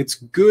juveniles. It's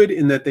good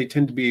in that they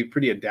tend to be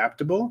pretty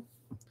adaptable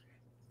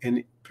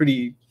and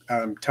pretty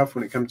tough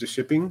when it comes to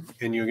shipping,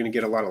 and you're going to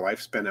get a lot of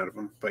lifespan out of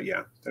them. But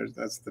yeah,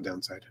 that's the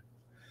downside.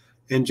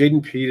 And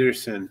Jaden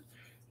Peterson,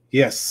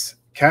 yes,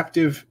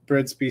 captive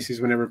bred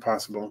species whenever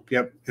possible.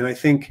 Yep, and I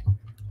think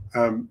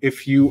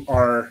if you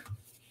are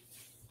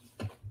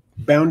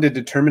bound and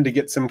determined to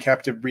get some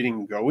captive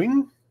breeding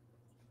going,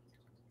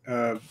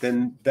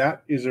 then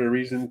that is a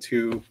reason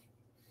to,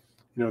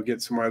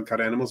 get some wild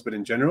caught animals. But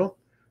in general,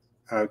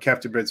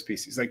 captive bred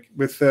species, like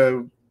with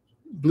the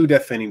blue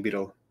death feigning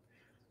beetle,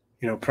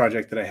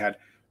 project that I had.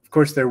 Of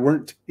course, there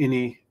weren't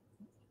any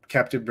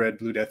captive bred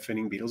blue death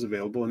feigning beetles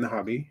available in the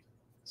hobby,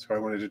 so I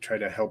wanted to try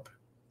to help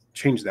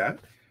change that.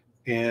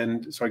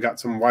 And so I got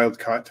some wild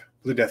caught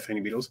blue death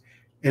feigning beetles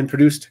and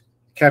produced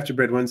captive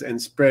bred ones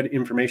and spread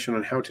information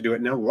on how to do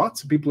it. Now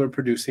lots of people are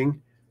producing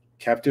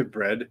captive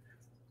bred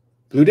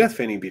blue death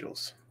feigning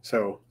beetles.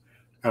 So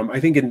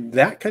I think in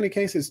that kind of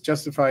case it's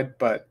justified,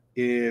 but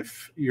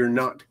if you're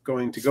not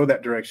going to go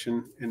that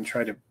direction and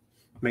try to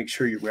make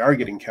sure we are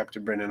getting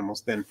captive bred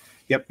animals, then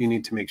yep, you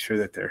need to make sure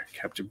that they're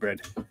captive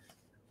bred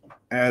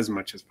as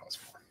much as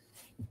possible.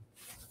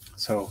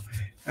 So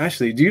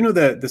Ashley, do you know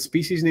the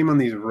species name on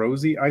these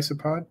rosy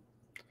isopod?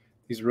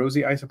 These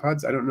rosy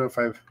isopods? I don't know if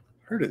I've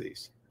heard of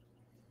these.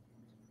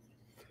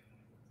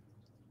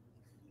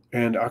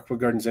 And Aqua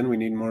Gardens Inn, we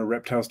need more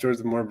reptile stores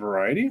with more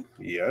variety.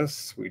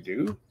 Yes, we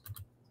do.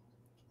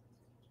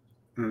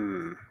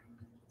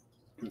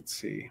 Let's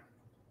see.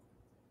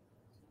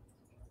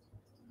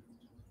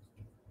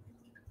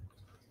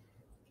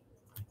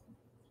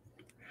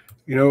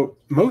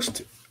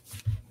 Most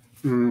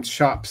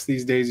shops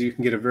these days, you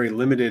can get a very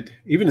limited,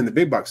 even in the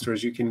big box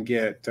stores, you can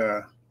get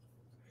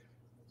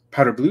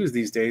powder blues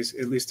these days,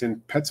 at least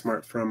in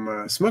PetSmart from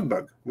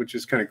Smugbug, which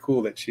is kind of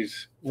cool that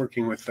she's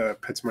working with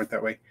PetSmart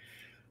that way.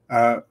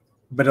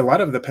 But a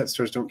lot of the pet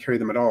stores don't carry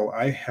them at all.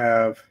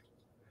 I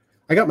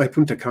got my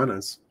Punta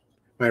Canas,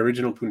 my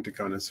original Punta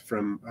Canas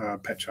from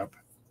Pet Shop,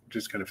 which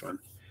is kind of fun.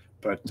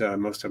 But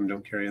most of them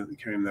don't carry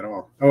them at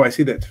all. Oh, I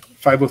see that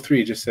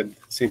 503 just said the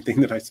same thing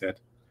that I said.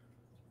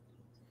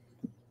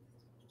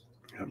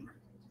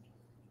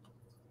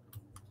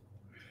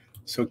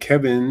 So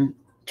Kevin,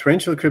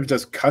 Tarantula Cribs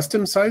does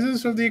custom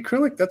sizes of the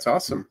acrylic? That's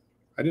awesome.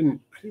 I didn't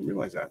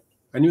realize that.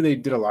 I knew they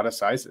did a lot of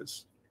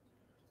sizes.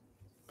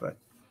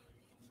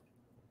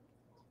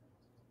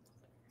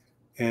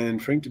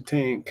 And Frank the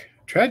Tank,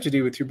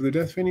 tragedy with your blue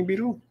death feigning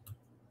beetle?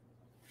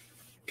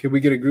 Could we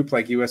get a group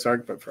like US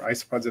Arc, but for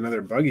isopods and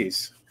other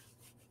buggies?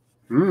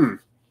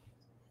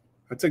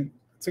 That's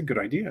a good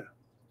idea.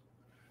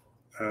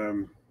 We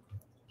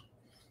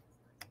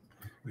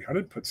ought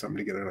to put something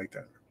together like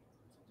that.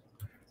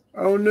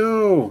 Oh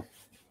no,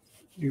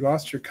 you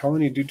lost your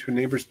colony due to a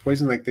neighbor's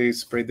poison, like they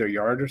sprayed their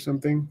yard or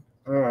something.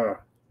 Oh,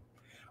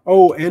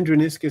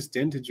 Androniscus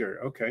dentager.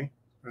 Okay,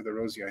 or the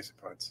rosy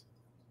isopods.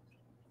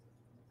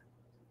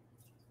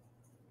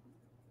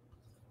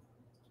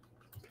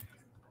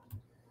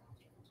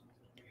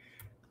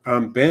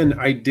 Ben,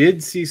 I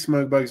did see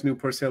Smugbug's new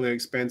Porcelia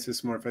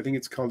expansis morph. I think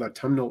it's called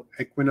Autumnal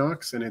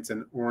Equinox, and it's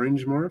an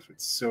orange morph.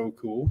 It's so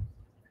cool.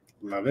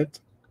 Love it.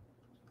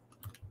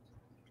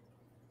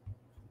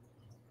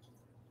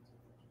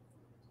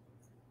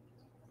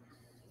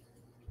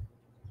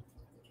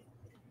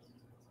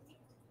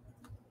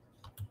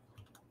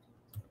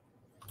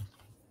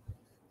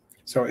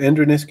 So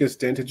Androniscus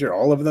dentager,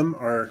 all of them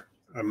are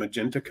a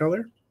magenta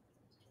color.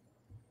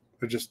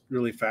 They're just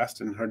really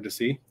fast and hard to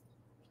see.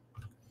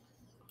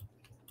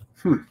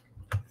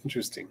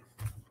 Interesting.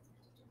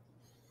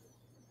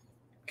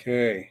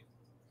 Okay.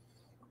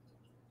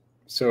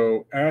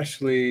 So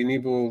Ashley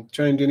Nebel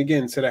chimed in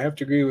again, said, I have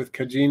to agree with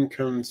Kajin,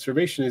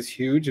 conservation is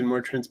huge and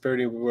more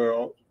transparency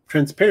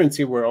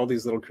where all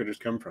these little critters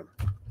come from.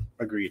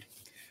 Agreed.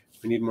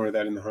 We need more of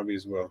that in the hobby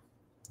as well.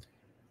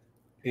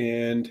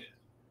 And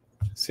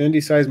Sandy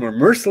Sizemore,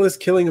 merciless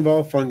killing of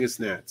all fungus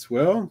gnats.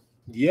 Well,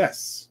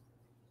 yes,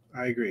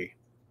 I agree.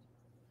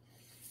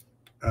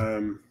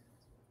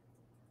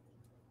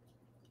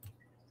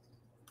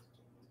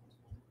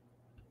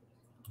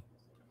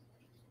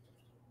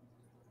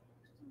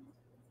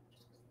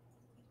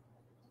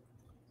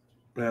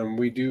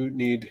 We do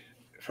need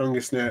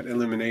fungus gnat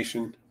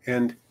elimination.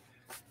 And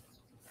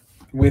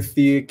with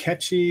the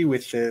Akechi,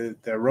 with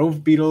the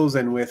rove beetles,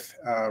 and with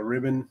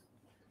ribbon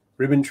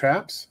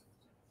traps,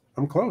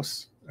 I'm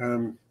close.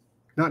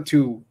 Not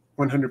to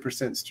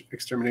 100%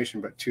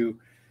 extermination, but to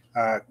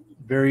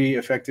very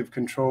effective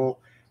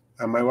control.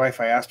 My wife,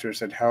 I asked her,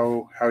 said,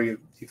 how you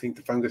think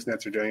the fungus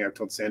gnats are doing? I've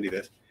told Sandy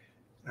this.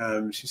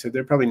 She said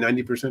they're probably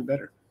 90%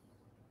 better.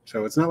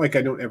 So it's not like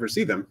I don't ever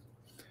see them,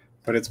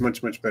 but it's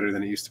much, much better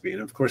than it used to be.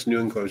 And of course, new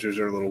enclosures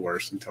are a little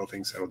worse until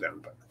things settle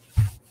down, but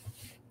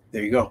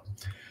there you go.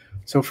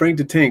 So Frank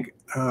the Tank,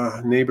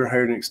 neighbor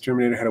hired an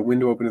exterminator, had a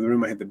window open in the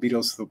room. I had the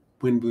beetles, so the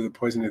wind blew the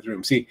poison into the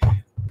room. See,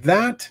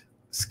 that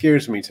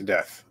scares me to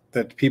death,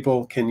 that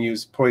people can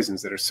use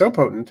poisons that are so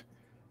potent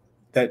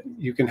that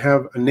you can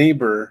have a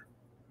neighbor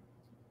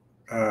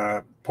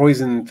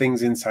poison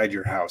things inside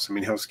your house. I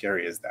mean, how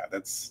scary is that?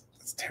 That's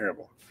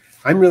terrible.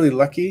 I'm really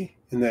lucky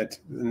in that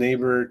the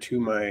neighbor to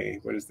my,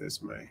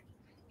 my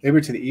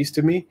neighbor to the east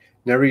of me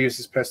never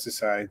uses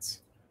pesticides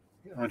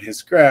on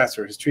his grass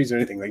or his trees or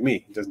anything like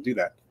me. He doesn't do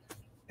that.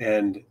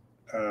 And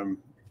I'm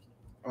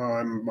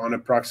on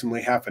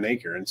approximately half an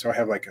acre. And so I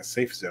have like a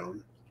safe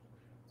zone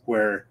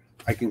where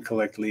I can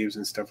collect leaves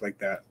and stuff like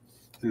that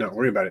and not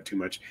worry about it too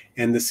much.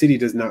 And the city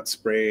does not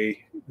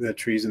spray the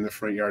trees in the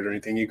front yard or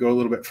anything. You go a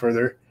little bit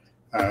further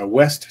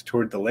west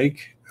toward the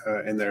lake,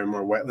 and there are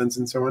more wetlands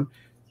and so on.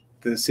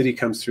 The city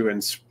comes through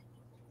and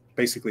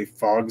basically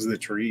fogs the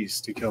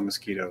trees to kill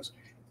mosquitoes.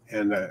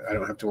 And I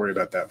don't have to worry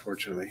about that,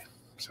 fortunately.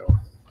 So,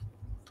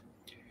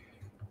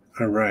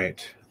 all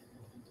right.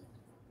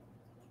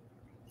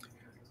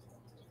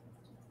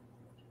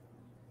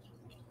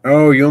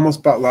 Oh, you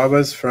almost bought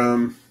lavas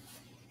from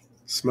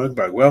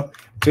Smugbug. Well,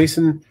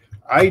 Jason,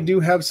 I do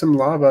have some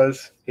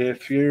lavas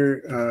if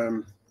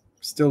you're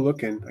still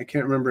looking. I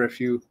can't remember if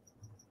you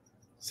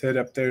said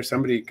up there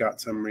somebody got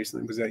some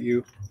recently. Was that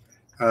you?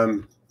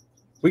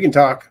 We can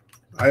talk.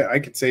 I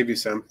could save you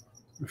some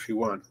if you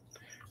want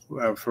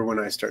for when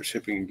I start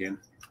shipping again.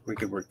 We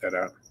could work that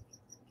out.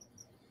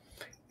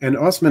 And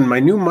Osman, my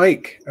new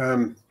mic,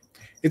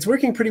 it's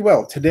working pretty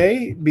well.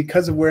 Today,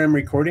 because of where I'm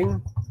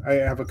recording, I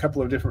have a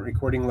couple of different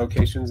recording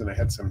locations and I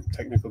had some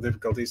technical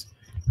difficulties.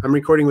 I'm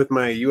recording with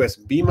my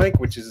USB mic,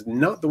 which is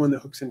not the one that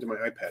hooks into my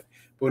iPad.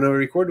 But when I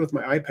record with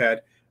my iPad,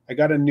 I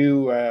got a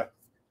new a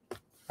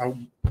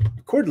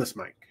cordless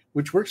mic,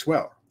 which works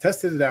well.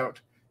 Tested it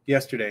out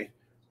yesterday.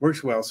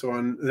 Works well. So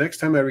on the next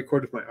time I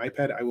record with my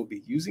iPad, I will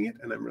be using it.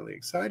 And I'm really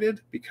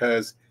excited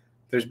because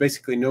there's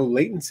basically no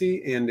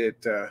latency and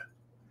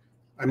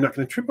I'm not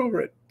going to trip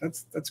over it.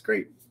 That's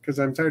great because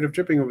I'm tired of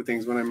tripping over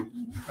things when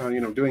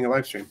I'm doing a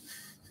live stream,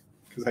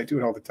 because I do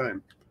it all the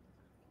time.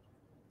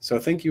 So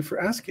thank you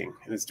for asking,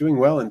 and it's doing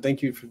well, and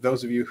thank you for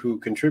those of you who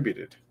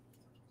contributed.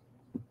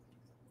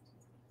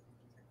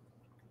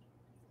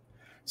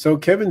 So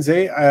Kevin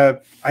Zay,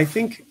 I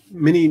think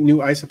many new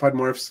isopod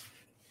morphs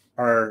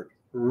are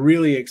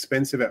really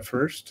expensive at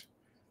first,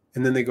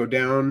 and then they go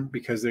down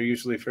because they're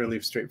usually fairly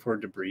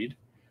straightforward to breed.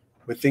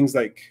 With things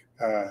like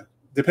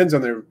depends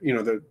on their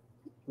the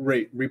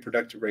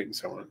reproductive rate and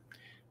so on,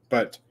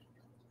 but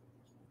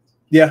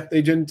yeah,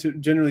 they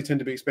generally tend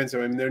to be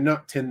expensive. I mean, they're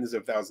not tens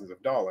of thousands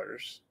of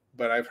dollars,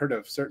 but I've heard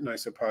of certain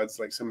isopods,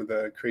 like some of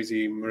the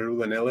crazy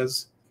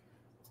Marulinellas,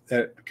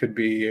 that could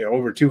be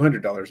over $200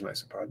 an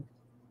isopod.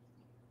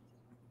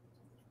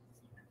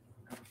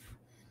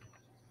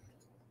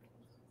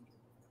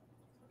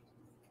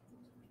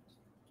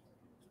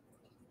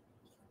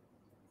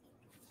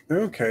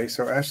 Okay,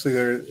 so Ashley,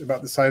 they're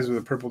about the size of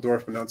the purple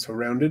dwarf, but not so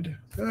rounded.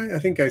 I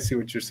think I see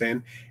what you're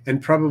saying,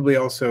 and probably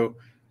also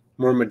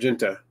more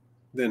magenta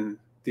than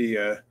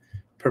the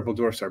purple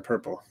dwarfs are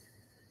purple.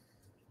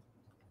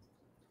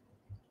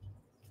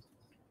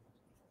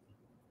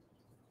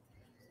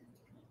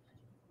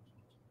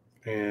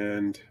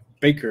 And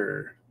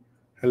Baker,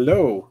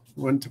 hello.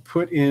 Want to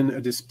put in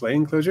a display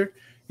enclosure?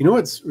 You know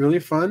what's really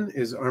fun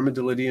is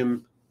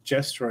Armadillidium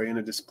gestroi in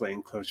a display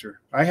enclosure.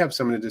 I have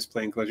some in a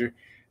display enclosure,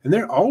 and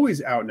they're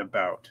always out and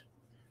about,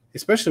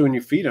 especially when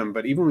you feed them.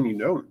 But even when you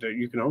don't,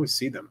 you can always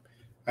see them.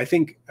 I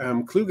think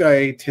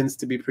Klugai tends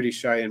to be pretty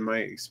shy in my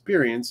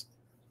experience.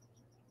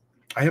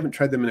 I haven't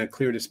tried them in a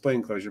clear display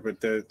enclosure,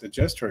 but the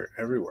gestroi are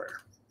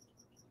everywhere.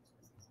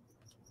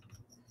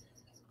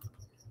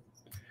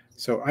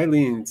 So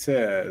Eileen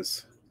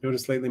says,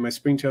 notice lately my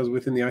springtails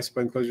within the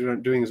isopod enclosure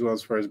aren't doing as well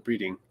as far as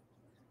breeding.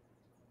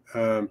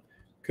 Could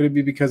it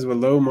be because of a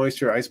low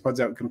moisture, isopods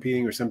out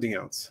competing, or something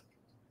else?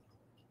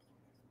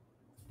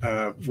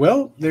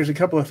 Well, there's a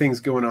couple of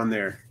things going on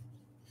there.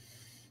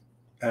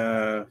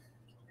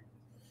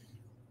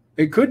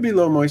 It could be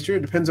low moisture.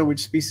 It depends on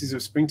which species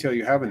of springtail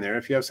you have in there.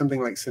 If you have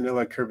something like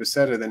Cinilla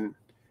curviceta, then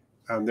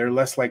they're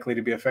less likely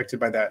to be affected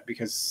by that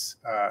because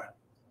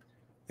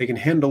they can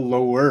handle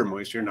lower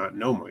moisture, not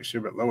no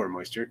moisture, but lower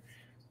moisture.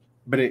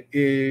 But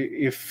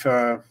if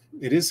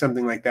it is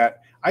something like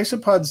that,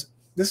 isopods,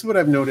 this is what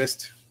I've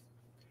noticed.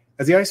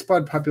 As the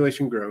isopod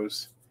population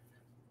grows,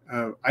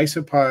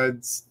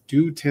 isopods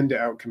do tend to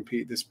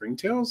outcompete the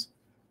springtails.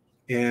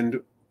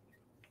 And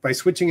by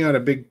switching out a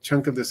big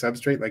chunk of the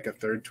substrate, like a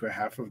third to a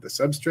half of the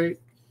substrate,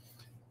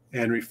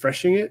 and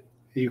refreshing it,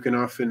 you can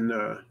often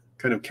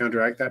kind of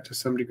counteract that to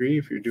some degree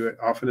if you do it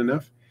often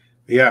enough.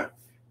 But yeah,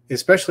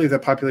 especially if the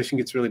population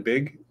gets really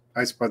big,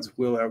 isopods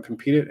will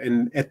outcompete it.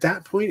 And at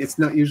that point, it's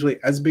not usually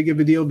as big of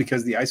a deal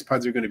because the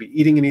isopods are going to be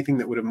eating anything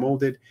that would have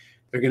molded.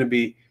 They're going to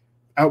be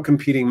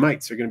outcompeting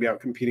mites. They're going to be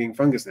outcompeting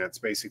fungus gnats,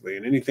 basically,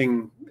 and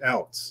anything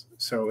else.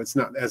 So it's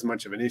not as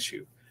much of an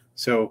issue.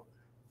 So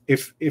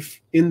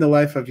if in the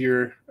life of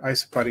your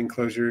isopod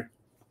enclosure,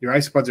 your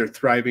isopods are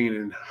thriving and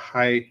in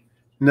high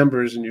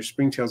numbers and your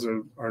springtails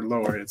are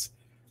lower, it's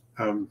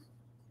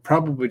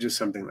probably just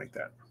something like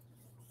that.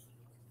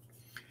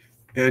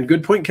 And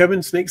good point,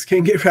 Kevin. Snakes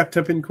can get wrapped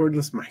up in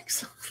cordless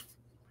mics.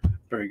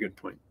 Very good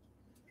point.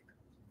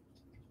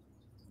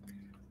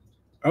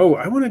 Oh,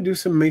 I want to do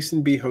some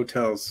mason bee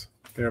hotels,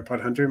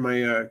 Theropod Hunter.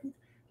 My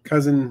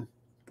cousin,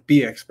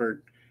 bee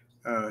expert,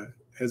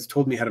 has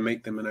told me how to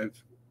make them, and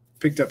I've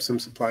picked up some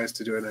supplies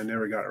to do it, and I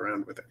never got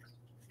around with it.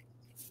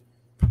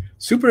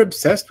 Super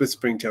obsessed with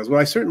springtails.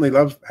 Well, I certainly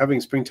love having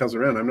springtails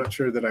around. I'm not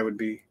sure that I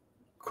would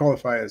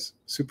qualify as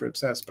super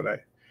obsessed,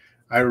 but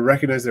I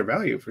recognize their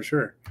value for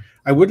sure.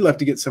 I would love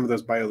to get some of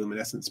those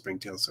bioluminescent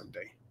springtails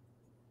someday.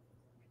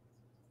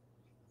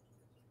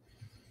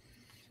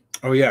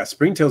 Oh yeah,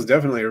 springtails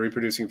definitely are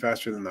reproducing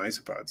faster than the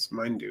isopods.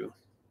 Mine do.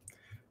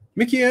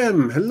 Mickey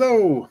M,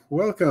 hello,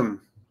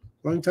 welcome.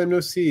 Long time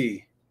no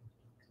see.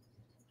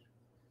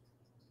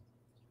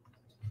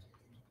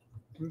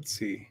 Let's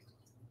see.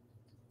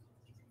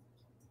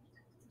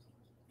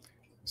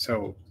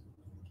 So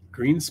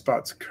green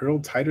spots curl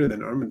tighter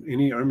than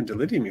any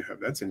armadillidium you have.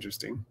 That's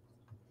interesting.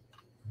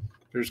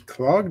 There's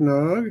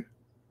Clognog.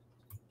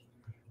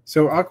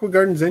 So Aqua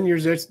Gardens and your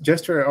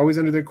Jester are always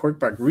under their cork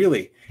bark.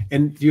 Really?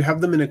 And do you have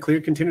them in a clear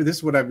container? This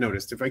is what I've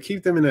noticed. If I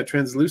keep them in a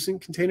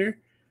translucent container,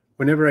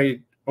 whenever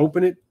I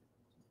open it,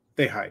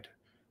 they hide.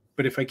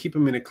 But if I keep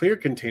them in a clear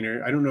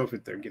container, I don't know if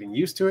they're getting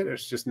used to it or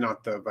it's just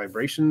not the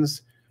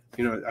vibrations.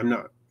 You know, I'm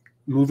not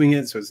moving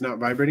it, so it's not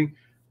vibrating.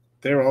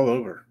 They're all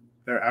over.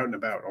 They're out and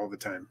about all the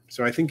time.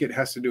 So I think it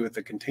has to do with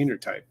the container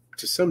type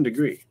to some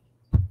degree.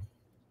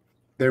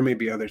 There may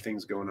be other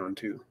things going on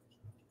too.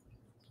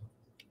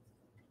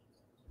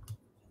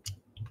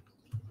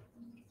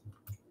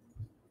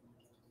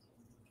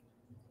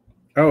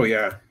 Oh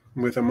yeah,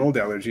 with a mold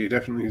allergy, you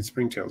definitely need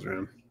springtails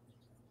around.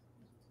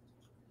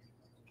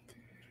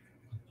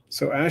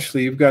 So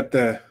Ashley, you've got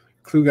the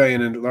clue guy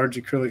in a large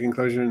acrylic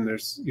enclosure,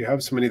 and you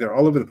have so many there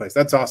all over the place.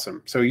 That's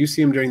awesome. So you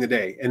see them during the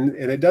day, and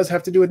it does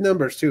have to do with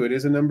numbers too. It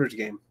is a numbers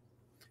game,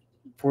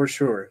 for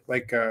sure.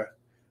 Like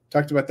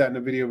talked about that in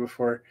a video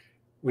before.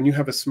 When you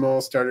have a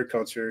small starter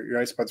culture, your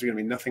isopods are going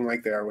to be nothing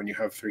like they are when you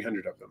have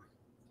 300 of them.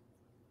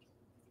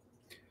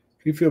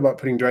 How do you feel about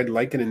putting dried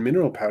lichen and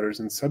mineral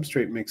powders in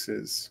substrate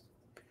mixes?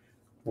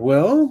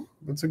 Well,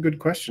 that's a good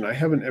question. I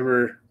haven't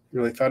ever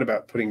really thought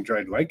about putting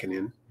dried lichen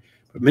in,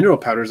 but mineral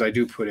powders I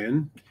do put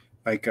in.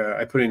 Like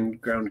I put in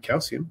ground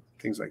calcium,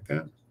 things like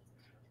that.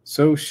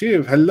 So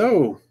Shiv,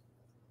 hello.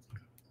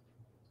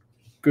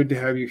 Good to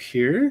have you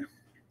here.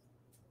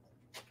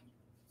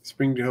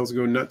 Springtails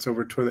go nuts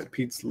over Toilet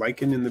Pete's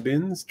lichen in the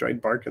bins,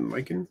 dried bark and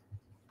lichen.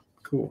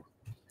 Cool.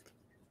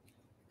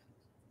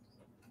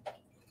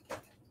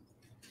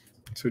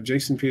 So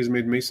Jason P has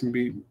made mason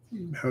bee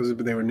houses,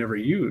 but they were never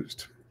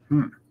used.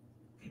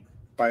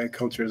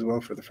 Bioculture as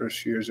well for the first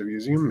few years of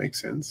using them.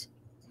 Makes sense.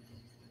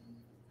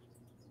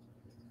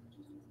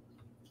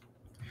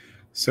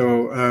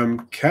 So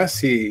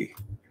Cassie,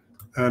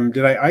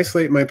 did I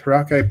isolate my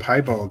Paracai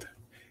piebald?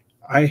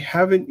 I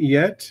haven't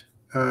yet.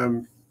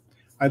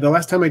 The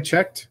last time I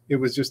checked, it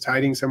was just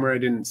hiding somewhere. I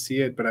didn't see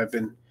it, but I've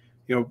been,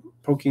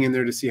 poking in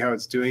there to see how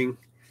it's doing.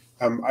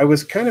 I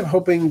was kind of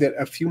hoping that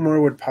a few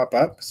more would pop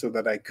up so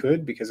that I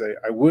could, because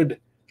I would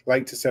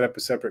like to set up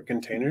a separate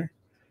container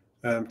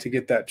to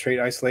get that trait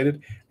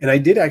isolated. And I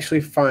did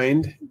actually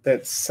find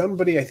that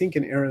somebody, I think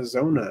in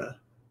Arizona,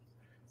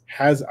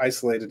 has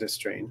isolated a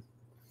strain.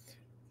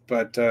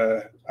 But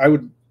I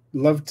would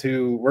love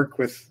to work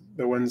with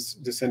the ones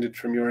descended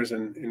from yours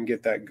and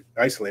get that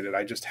isolated.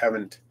 I just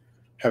haven't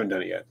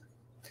done it yet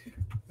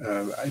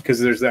because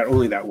there's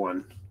only that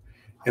one.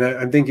 And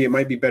I'm thinking it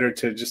might be better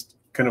to just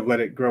kind of let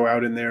it grow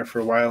out in there for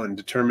a while and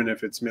determine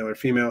if it's male or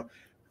female,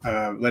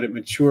 let it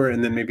mature,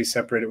 and then maybe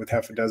separate it with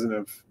half a dozen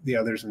of the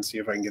others and see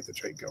if I can get the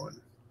trait going.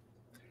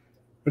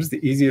 What is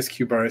the easiest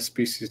Cubaris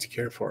species to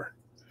care for?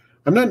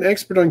 I'm not an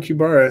expert on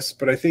Cubaris,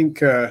 but I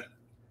think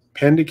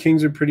Panda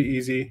Kings are pretty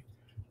easy.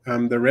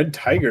 The red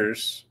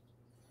tigers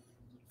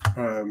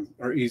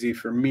are easy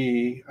for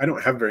me. I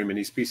don't have very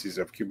many species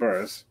of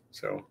Cubaris,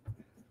 so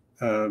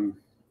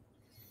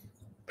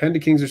Panda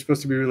Kings are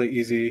supposed to be really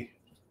easy.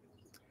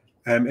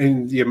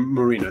 And yeah,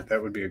 Marina,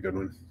 that would be a good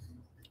one.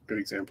 Good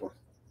example.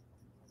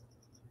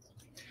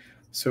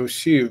 So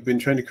Shiv, been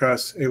trying to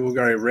cross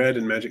Awilgari Red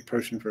and Magic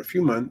Potion for a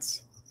few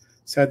months.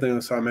 Sadly, I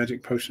saw a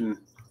Magic Potion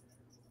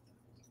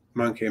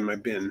monkey in my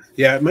bin.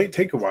 Yeah, it might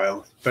take a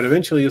while, but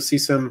eventually you'll see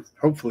some,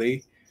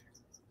 hopefully,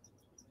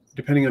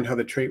 depending on how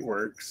the trait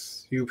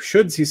works. You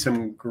should see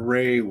some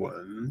gray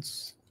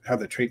ones, how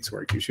the traits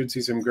work. You should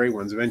see some gray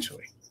ones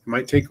eventually. It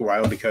might take a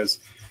while because,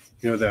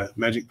 the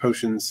Magic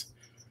Potions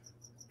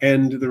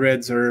and the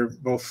reds are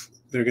both,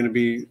 they're going to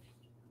be,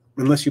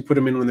 unless you put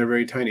them in when they're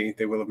very tiny,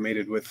 they will have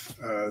mated with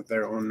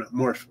their own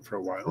morph for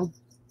a while.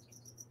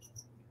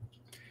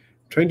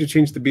 Trying to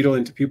change the beetle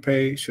into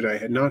pupae. Should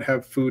I not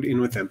have food in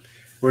with them?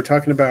 We're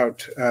talking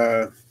about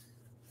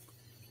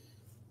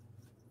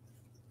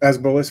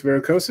Asbolus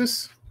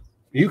verrucosus.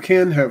 You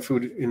can have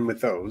food in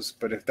with those,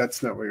 but if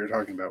that's not what you're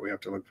talking about, we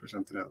have to look for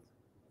something else.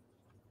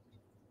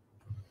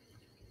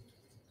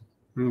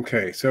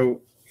 Okay,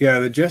 so yeah,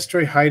 the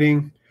Gestroy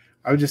hiding,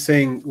 I was just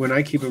saying when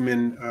I keep them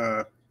in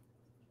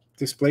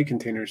display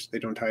containers, they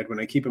don't hide. When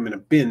I keep them in a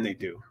bin, they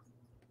do.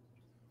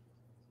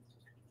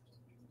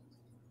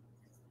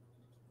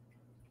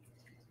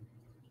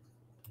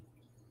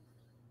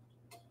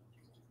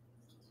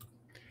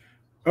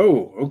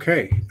 Oh,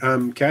 okay.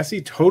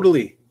 Cassie,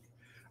 totally.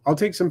 I'll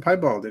take some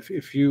piebald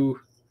if you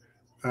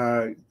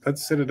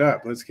let's set it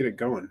up. Let's get it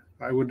going.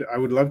 I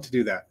would love to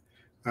do that.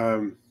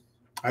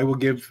 I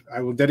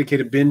will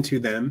dedicate a bin to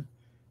them,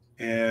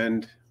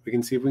 and we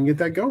can see if we can get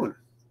that going.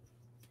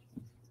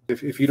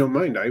 If you don't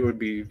mind, I would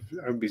be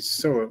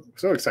so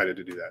excited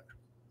to do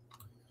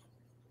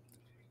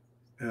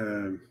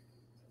that.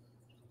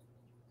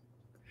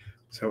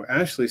 So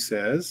Ashley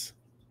says,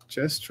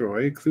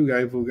 Gestroy,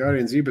 Klugai, Vulgari,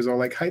 and zebras all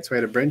like heights. So I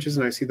had branches,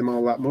 and I see them all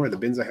a lot more. The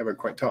bins I have are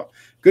quite tall.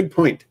 Good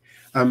point.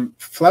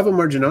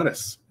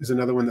 Flavomarginatus is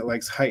another one that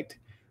likes height.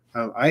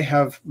 I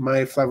have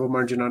my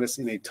Flavomarginatus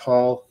in a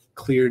tall,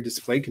 clear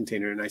display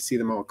container, and I see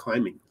them all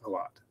climbing a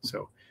lot.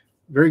 So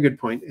very good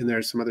point. And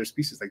there's some other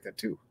species like that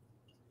too.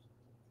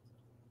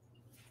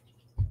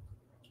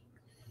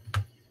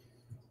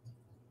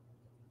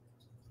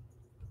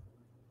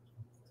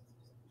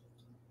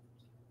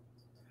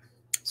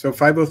 So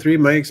 503,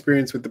 my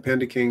experience with the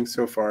Panda King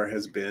so far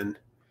has been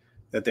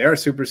that they are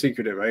super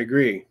secretive. I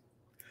agree.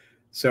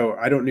 So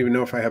I don't even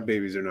know if I have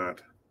babies or not.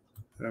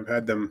 I've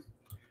had them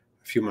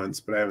a few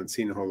months, but I haven't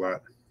seen a whole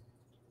lot.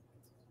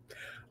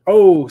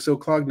 Oh, so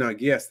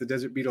clognog, yes, the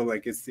desert beetle,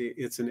 like it's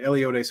an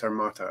Eleodes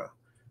armata.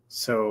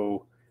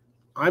 So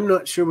I'm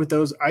not sure with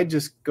those. I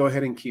just go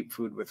ahead and keep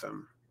food with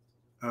them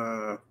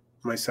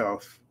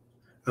myself,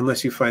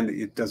 unless you find that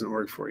it doesn't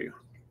work for you.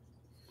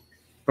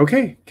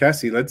 Okay,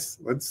 Cassie, let's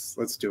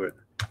do it.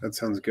 That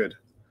sounds good.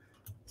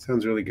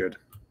 Sounds really good.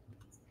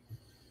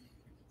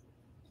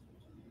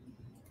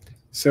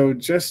 So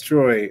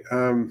Gestroy,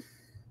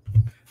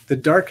 the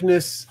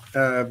darkness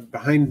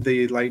behind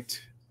the light,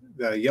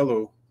 the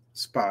yellow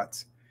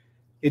spots,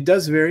 it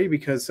does vary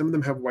because some of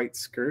them have white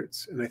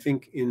skirts, and I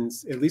think in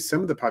at least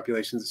some of the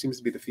populations, it seems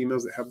to be the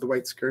females that have the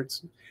white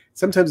skirts.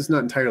 Sometimes it's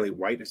not entirely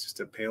white; it's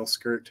just a pale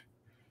skirt,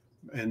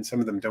 and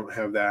some of them don't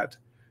have that.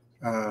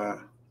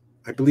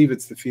 I believe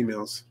it's the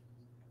females.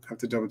 I have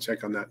to double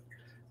check on that,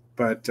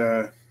 but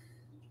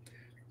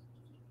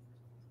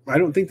I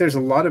don't think there's a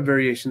lot of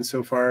variation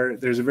so far.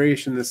 There's a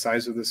variation in the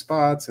size of the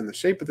spots and the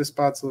shape of the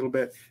spots a little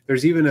bit.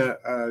 There's even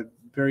a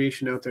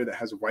variation out there that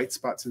has white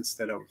spots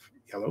instead of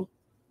yellow.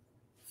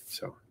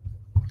 So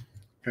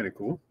kind of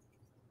cool.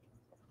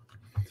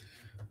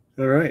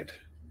 All right.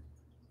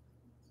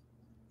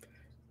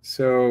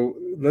 So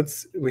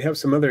we have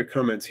some other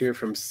comments here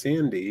from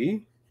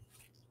Sandy.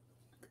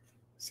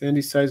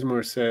 Sandy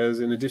Sizemore says,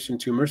 in addition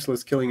to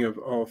merciless killing of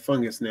all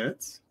fungus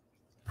gnats,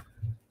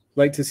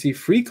 like to see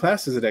free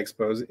classes at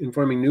expos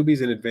informing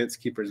newbies and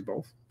advanced keepers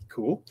both.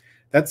 Cool.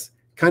 That's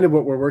kind of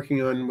what we're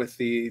working on with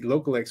the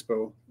local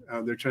expo.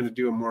 They're trying to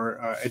do a more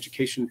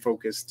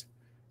education-focused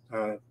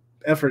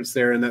efforts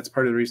there, and that's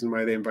part of the reason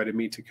why they invited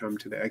me to come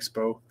to the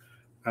expo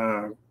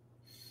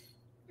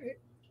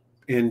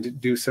and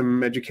do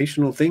some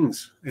educational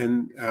things.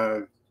 And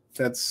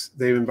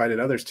they've invited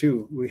others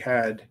too. We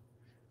had,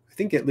 I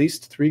think, at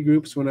least 3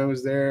 groups when I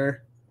was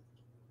there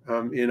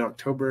in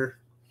October.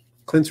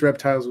 Clint's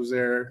Reptiles was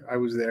there, I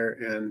was there,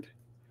 and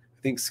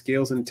I think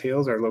Scales and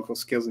Tails, our local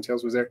Scales and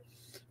Tails, was there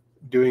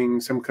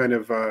doing some kind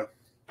of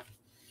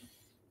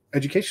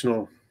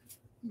educational,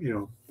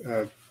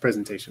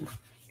 presentation.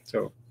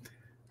 So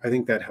I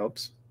think that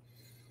helps.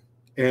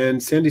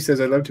 And Sandy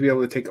says, I'd love to be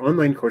able to take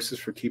online courses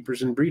for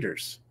keepers and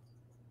breeders.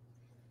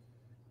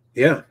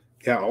 Yeah,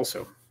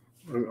 also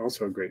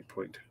a great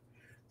point.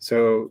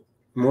 So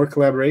more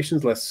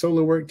collaborations, less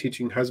solo work,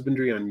 teaching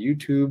husbandry on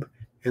YouTube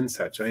and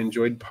such. I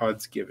enjoyed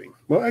Pod's giving.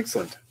 Well,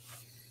 excellent.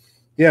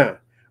 Yeah,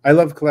 I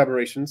love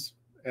collaborations.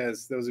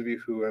 As those of you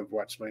who have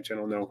watched my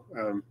channel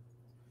know,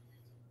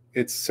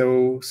 it's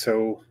so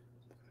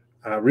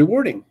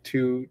rewarding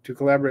to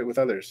collaborate with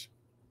others.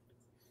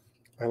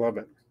 I love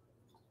it.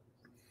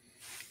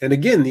 And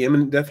again, the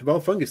imminent death of all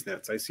fungus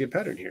gnats. I see a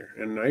pattern here,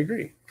 and I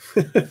agree.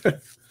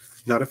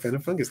 Not a fan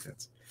of fungus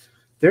gnats.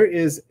 There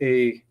is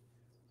a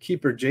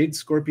keeper, Jade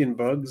Scorpion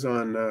Bugs,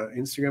 on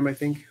Instagram, I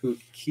think, who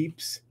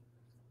keeps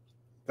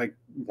like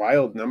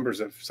wild numbers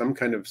of some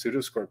kind of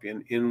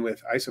pseudoscorpion in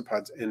with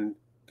isopods, and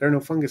there are no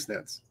fungus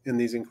gnats in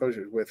these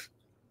enclosures with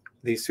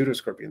these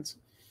pseudoscorpions.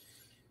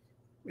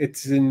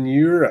 It's in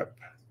Europe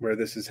where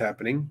this is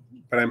happening,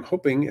 but I'm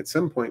hoping at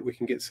some point we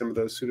can get some of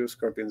those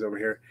pseudoscorpions over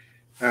here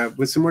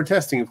with some more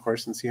testing, of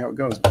course, and see how it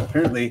goes. But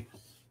apparently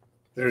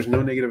there's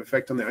no negative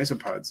effect on the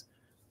isopods,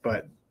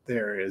 but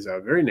there is a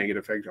very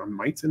negative effect on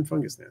mites and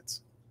fungus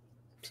gnats.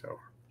 So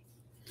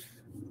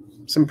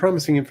some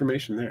promising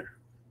information there.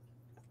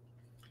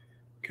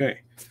 Okay,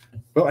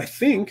 well, I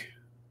think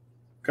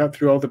got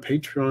through all the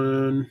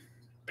Patreon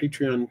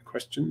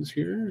questions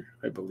here,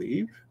 I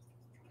believe.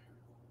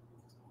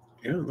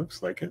 Yeah, it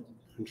looks like it.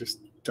 I'm just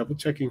double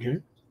checking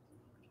here.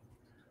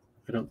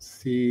 I don't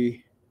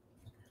see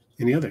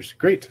any others.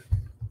 Great.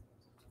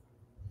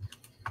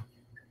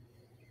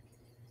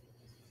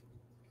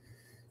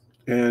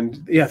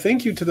 And yeah,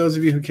 thank you to those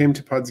of you who came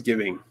to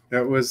Podsgiving.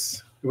 It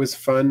was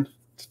fun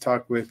to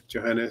talk with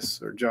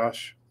Johannes or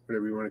Josh,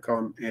 whatever you want to call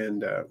him,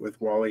 and with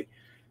Wally,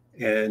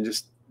 and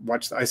just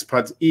watch the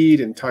isopods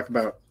eat and talk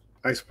about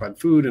isopod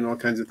food and all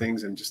kinds of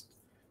things, and just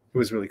it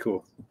was really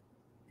cool.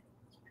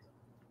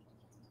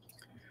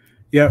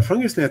 Yeah,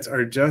 fungus gnats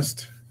are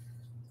just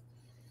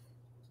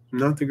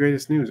not the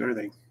greatest news, are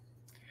they?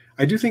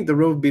 I do think the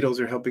rove beetles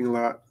are helping a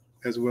lot,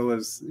 as well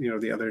as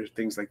the other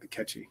things like the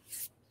ketchy.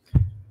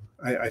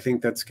 I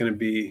think that's going to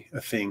be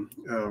a thing.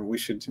 We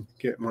should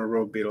get more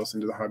rove beetles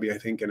into the hobby, I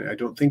think, and I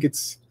don't think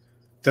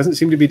doesn't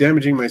seem to be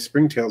damaging my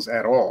springtails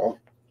at all,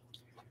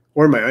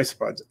 or my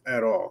isopods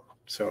at all.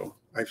 So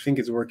I think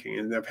it's working,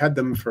 and I've had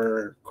them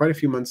for quite a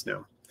few months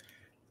now.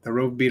 The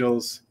rove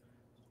beetles,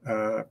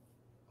 I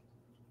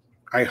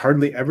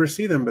hardly ever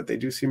see them, but they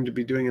do seem to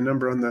be doing a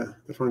number on the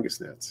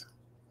fungus gnats.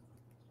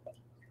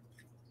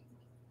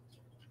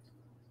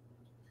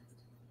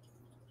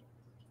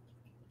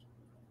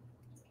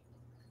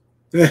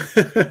 What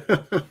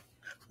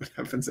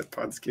happens at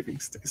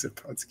Podsgiving stays at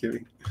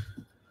Podsgiving.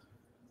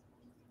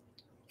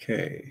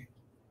 Okay.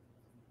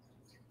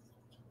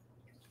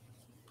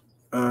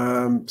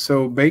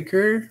 So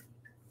Baker,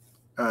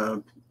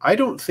 I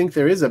don't think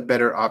there is a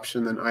better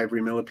option than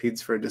ivory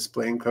millipedes for a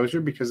display enclosure,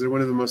 because they're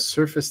one of the most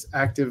surface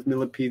active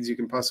millipedes you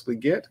can possibly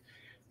get,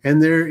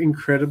 and they're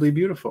incredibly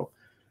beautiful.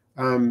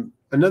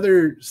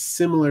 Another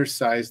similar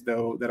size,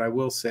 though, that I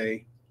will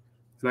say,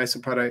 an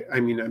isopod, I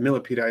mean a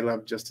millipede I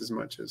love just as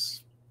much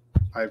as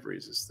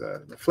ivories, is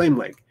the flame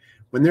leg.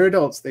 When they're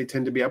adults, they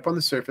tend to be up on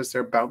the surface.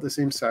 They're about the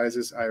same size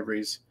as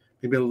ivories,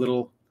 maybe a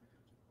little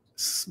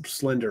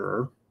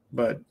slenderer,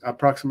 but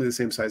approximately the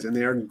same size. And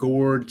they are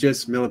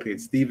gorgeous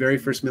millipedes. The very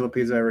first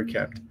millipedes I ever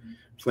kept,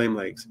 flame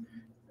legs.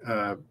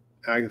 I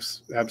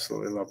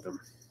absolutely love them.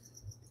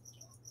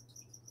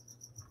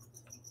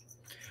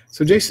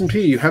 So Jason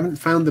P., you haven't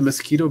found the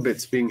mosquito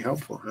bits being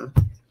helpful, huh?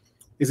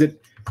 Is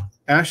it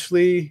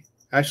Ashley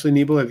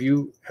Nebel? Have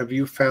you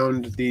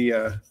found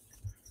the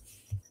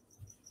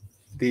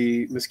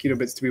mosquito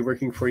bits to be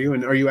working for you?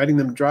 And are you adding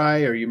them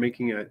dry? Are you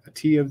making a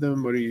tea of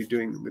them? What are you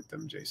doing with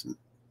them, Jason?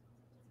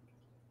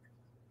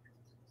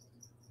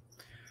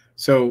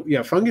 So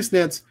yeah, fungus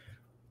gnats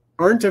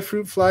aren't a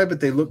fruit fly, but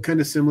they look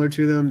kind of similar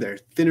to them. They're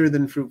thinner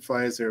than fruit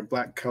flies. They're a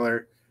black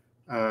color,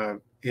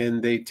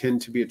 and they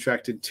tend to be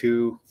attracted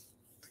to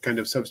the kind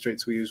of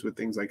substrates we use with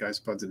things like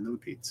isopods and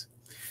millipedes.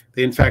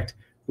 They, in fact,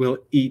 will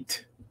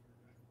eat.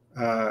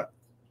 They're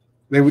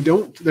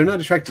not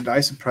attracted to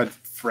isopod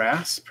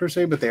frass per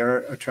se, but they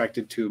are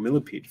attracted to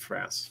millipede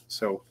frass.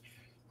 So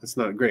that's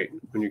not great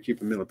when you're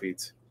keeping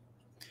millipedes.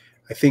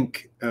 I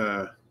think.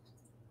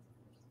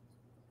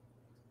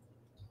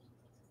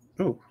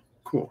 Oh,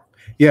 cool.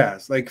 Yeah,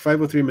 it's like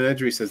 503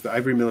 Menagerie says the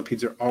ivory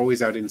millipedes are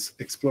always out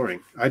exploring.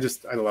 I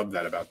love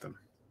that about them.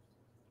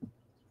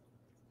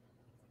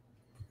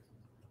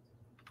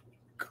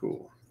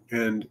 Cool.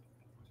 And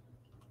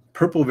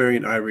purple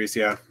variant ivories,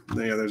 yeah,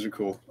 those are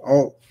cool.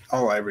 All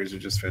ivories are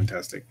just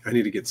fantastic. I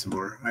need to get some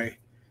more. I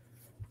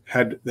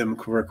had them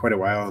for quite a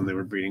while, and they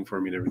were breeding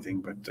for me and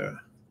everything, but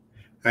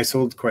I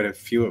sold quite a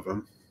few of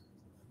them,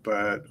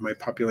 but my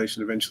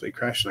population eventually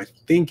crashed, and I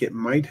think it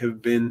might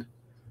have been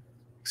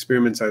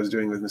experiments I was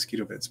doing with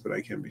mosquito bits, but I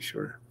can't be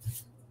sure.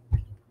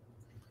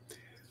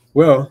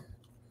 Well,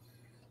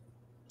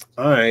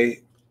 I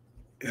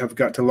have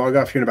got to log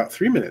off here in about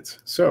 3 minutes.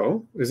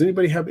 So does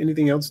anybody have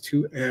anything else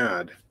to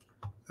add?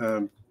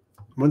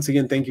 Once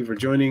again, thank you for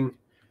joining.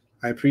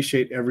 I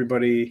appreciate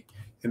everybody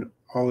and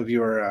all of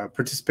your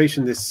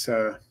participation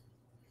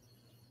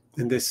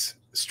in this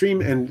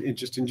stream, and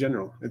just in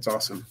general. It's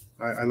awesome.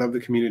 I love the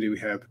community we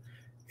have,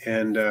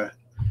 and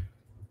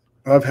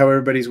I love how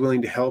everybody's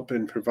willing to help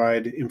and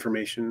provide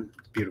information.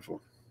 It's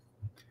beautiful.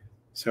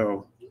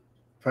 So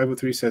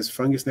 503 says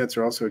fungus gnats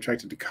are also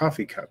attracted to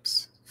coffee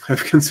cups.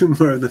 I've consumed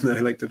more of them than I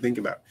like to think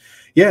about.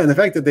 Yeah, and the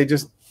fact that they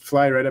just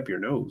fly right up your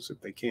nose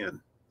if they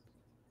can.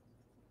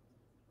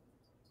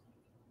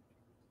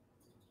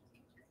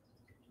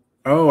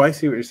 Oh, I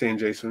see what you're saying,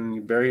 Jason.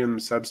 You bury them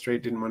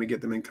substrate, didn't want to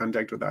get them in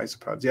contact with the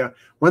isopods. Yeah,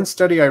 one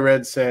study I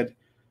read said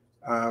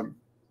a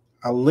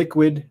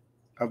liquid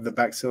of the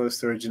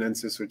Bacillus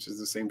thuringiensis, which is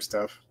the same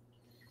stuff,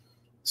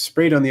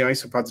 sprayed on the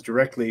isopods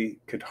directly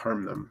could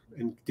harm them,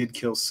 and did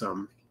kill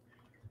some.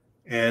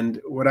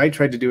 And what I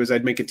tried to do is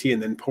I'd make a tea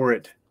and then pour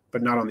it,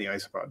 but not on the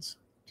isopods.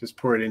 Just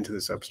pour it into the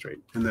substrate.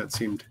 And that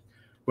seemed,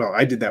 well,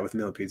 I did that with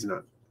millipedes,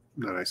 not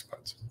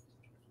isopods.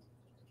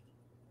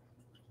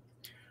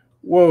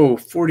 Whoa,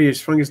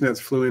 40-ish fungus gnats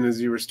flew in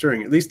as you were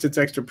stirring. At least it's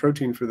extra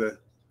protein for the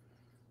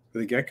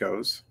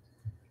geckos.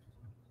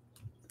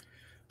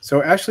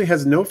 So Ashley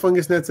has no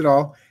fungus gnats at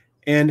all.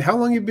 And how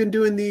long have you been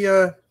doing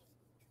the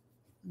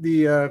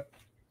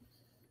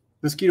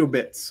mosquito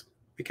bits?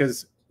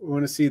 Because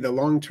want to see the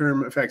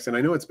long-term effects. And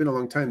I know it's been a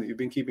long time that you've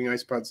been keeping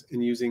ice pods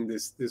and using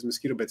this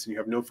mosquito bits, and you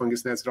have no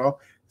fungus gnats at all.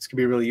 This could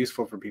be really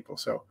useful for people.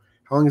 So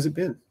how long has it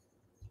been?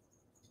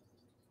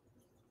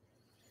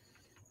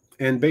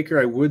 And Baker,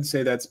 I would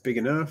say that's big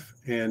enough.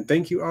 And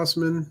thank you,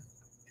 Osman.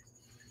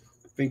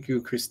 Thank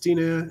you,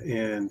 Christina.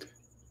 And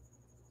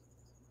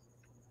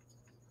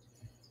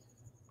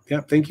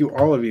yeah, thank you,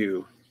 all of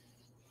you.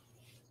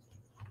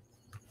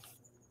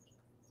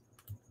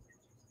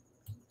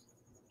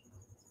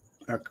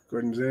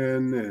 Gordon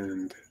Zen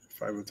and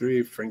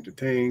 503, Frank the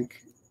Tank,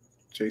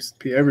 Jason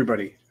P.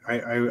 Everybody.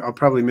 I'll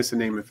probably miss a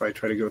name if I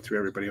try to go through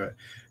everybody, but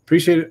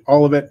appreciate it,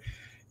 all of it.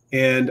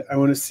 And I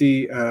want to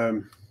see,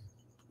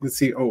 let's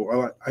see.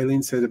 Oh,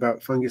 Eileen said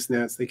about fungus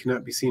gnats, they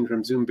cannot be seen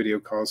from Zoom video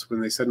calls.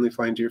 When they suddenly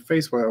fly into your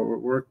face while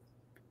work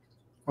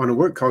on a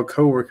work call,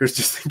 coworkers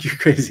just think you're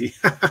crazy.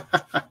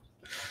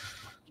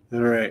 All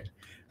right.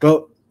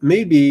 Well,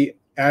 maybe,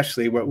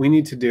 Ashley, what we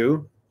need to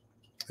do,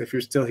 if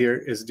you're still here,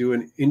 is do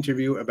an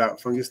interview about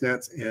fungus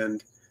gnats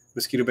and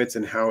mosquito bites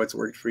and how it's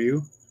worked for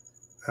you.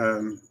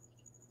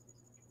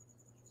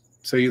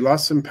 So you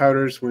lost some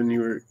powders when you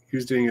were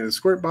using it as a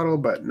squirt bottle,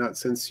 but not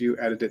since you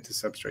added it to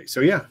substrate. So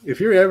yeah, if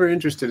you're ever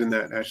interested in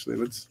that, Ashley,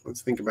 let's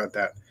think about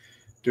that.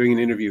 Doing an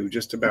interview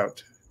just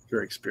about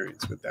your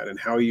experience with that and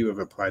how you have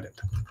applied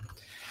it.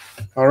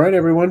 All right,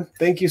 everyone.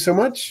 Thank you so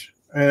much.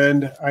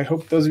 And I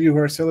hope those of you who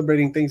are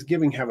celebrating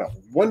Thanksgiving have a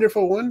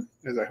wonderful one,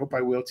 as I hope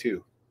I will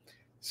too.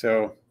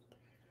 So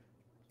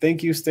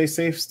thank you. Stay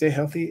safe, stay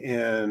healthy,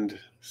 and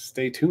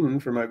stay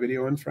tuned for my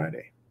video on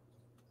Friday.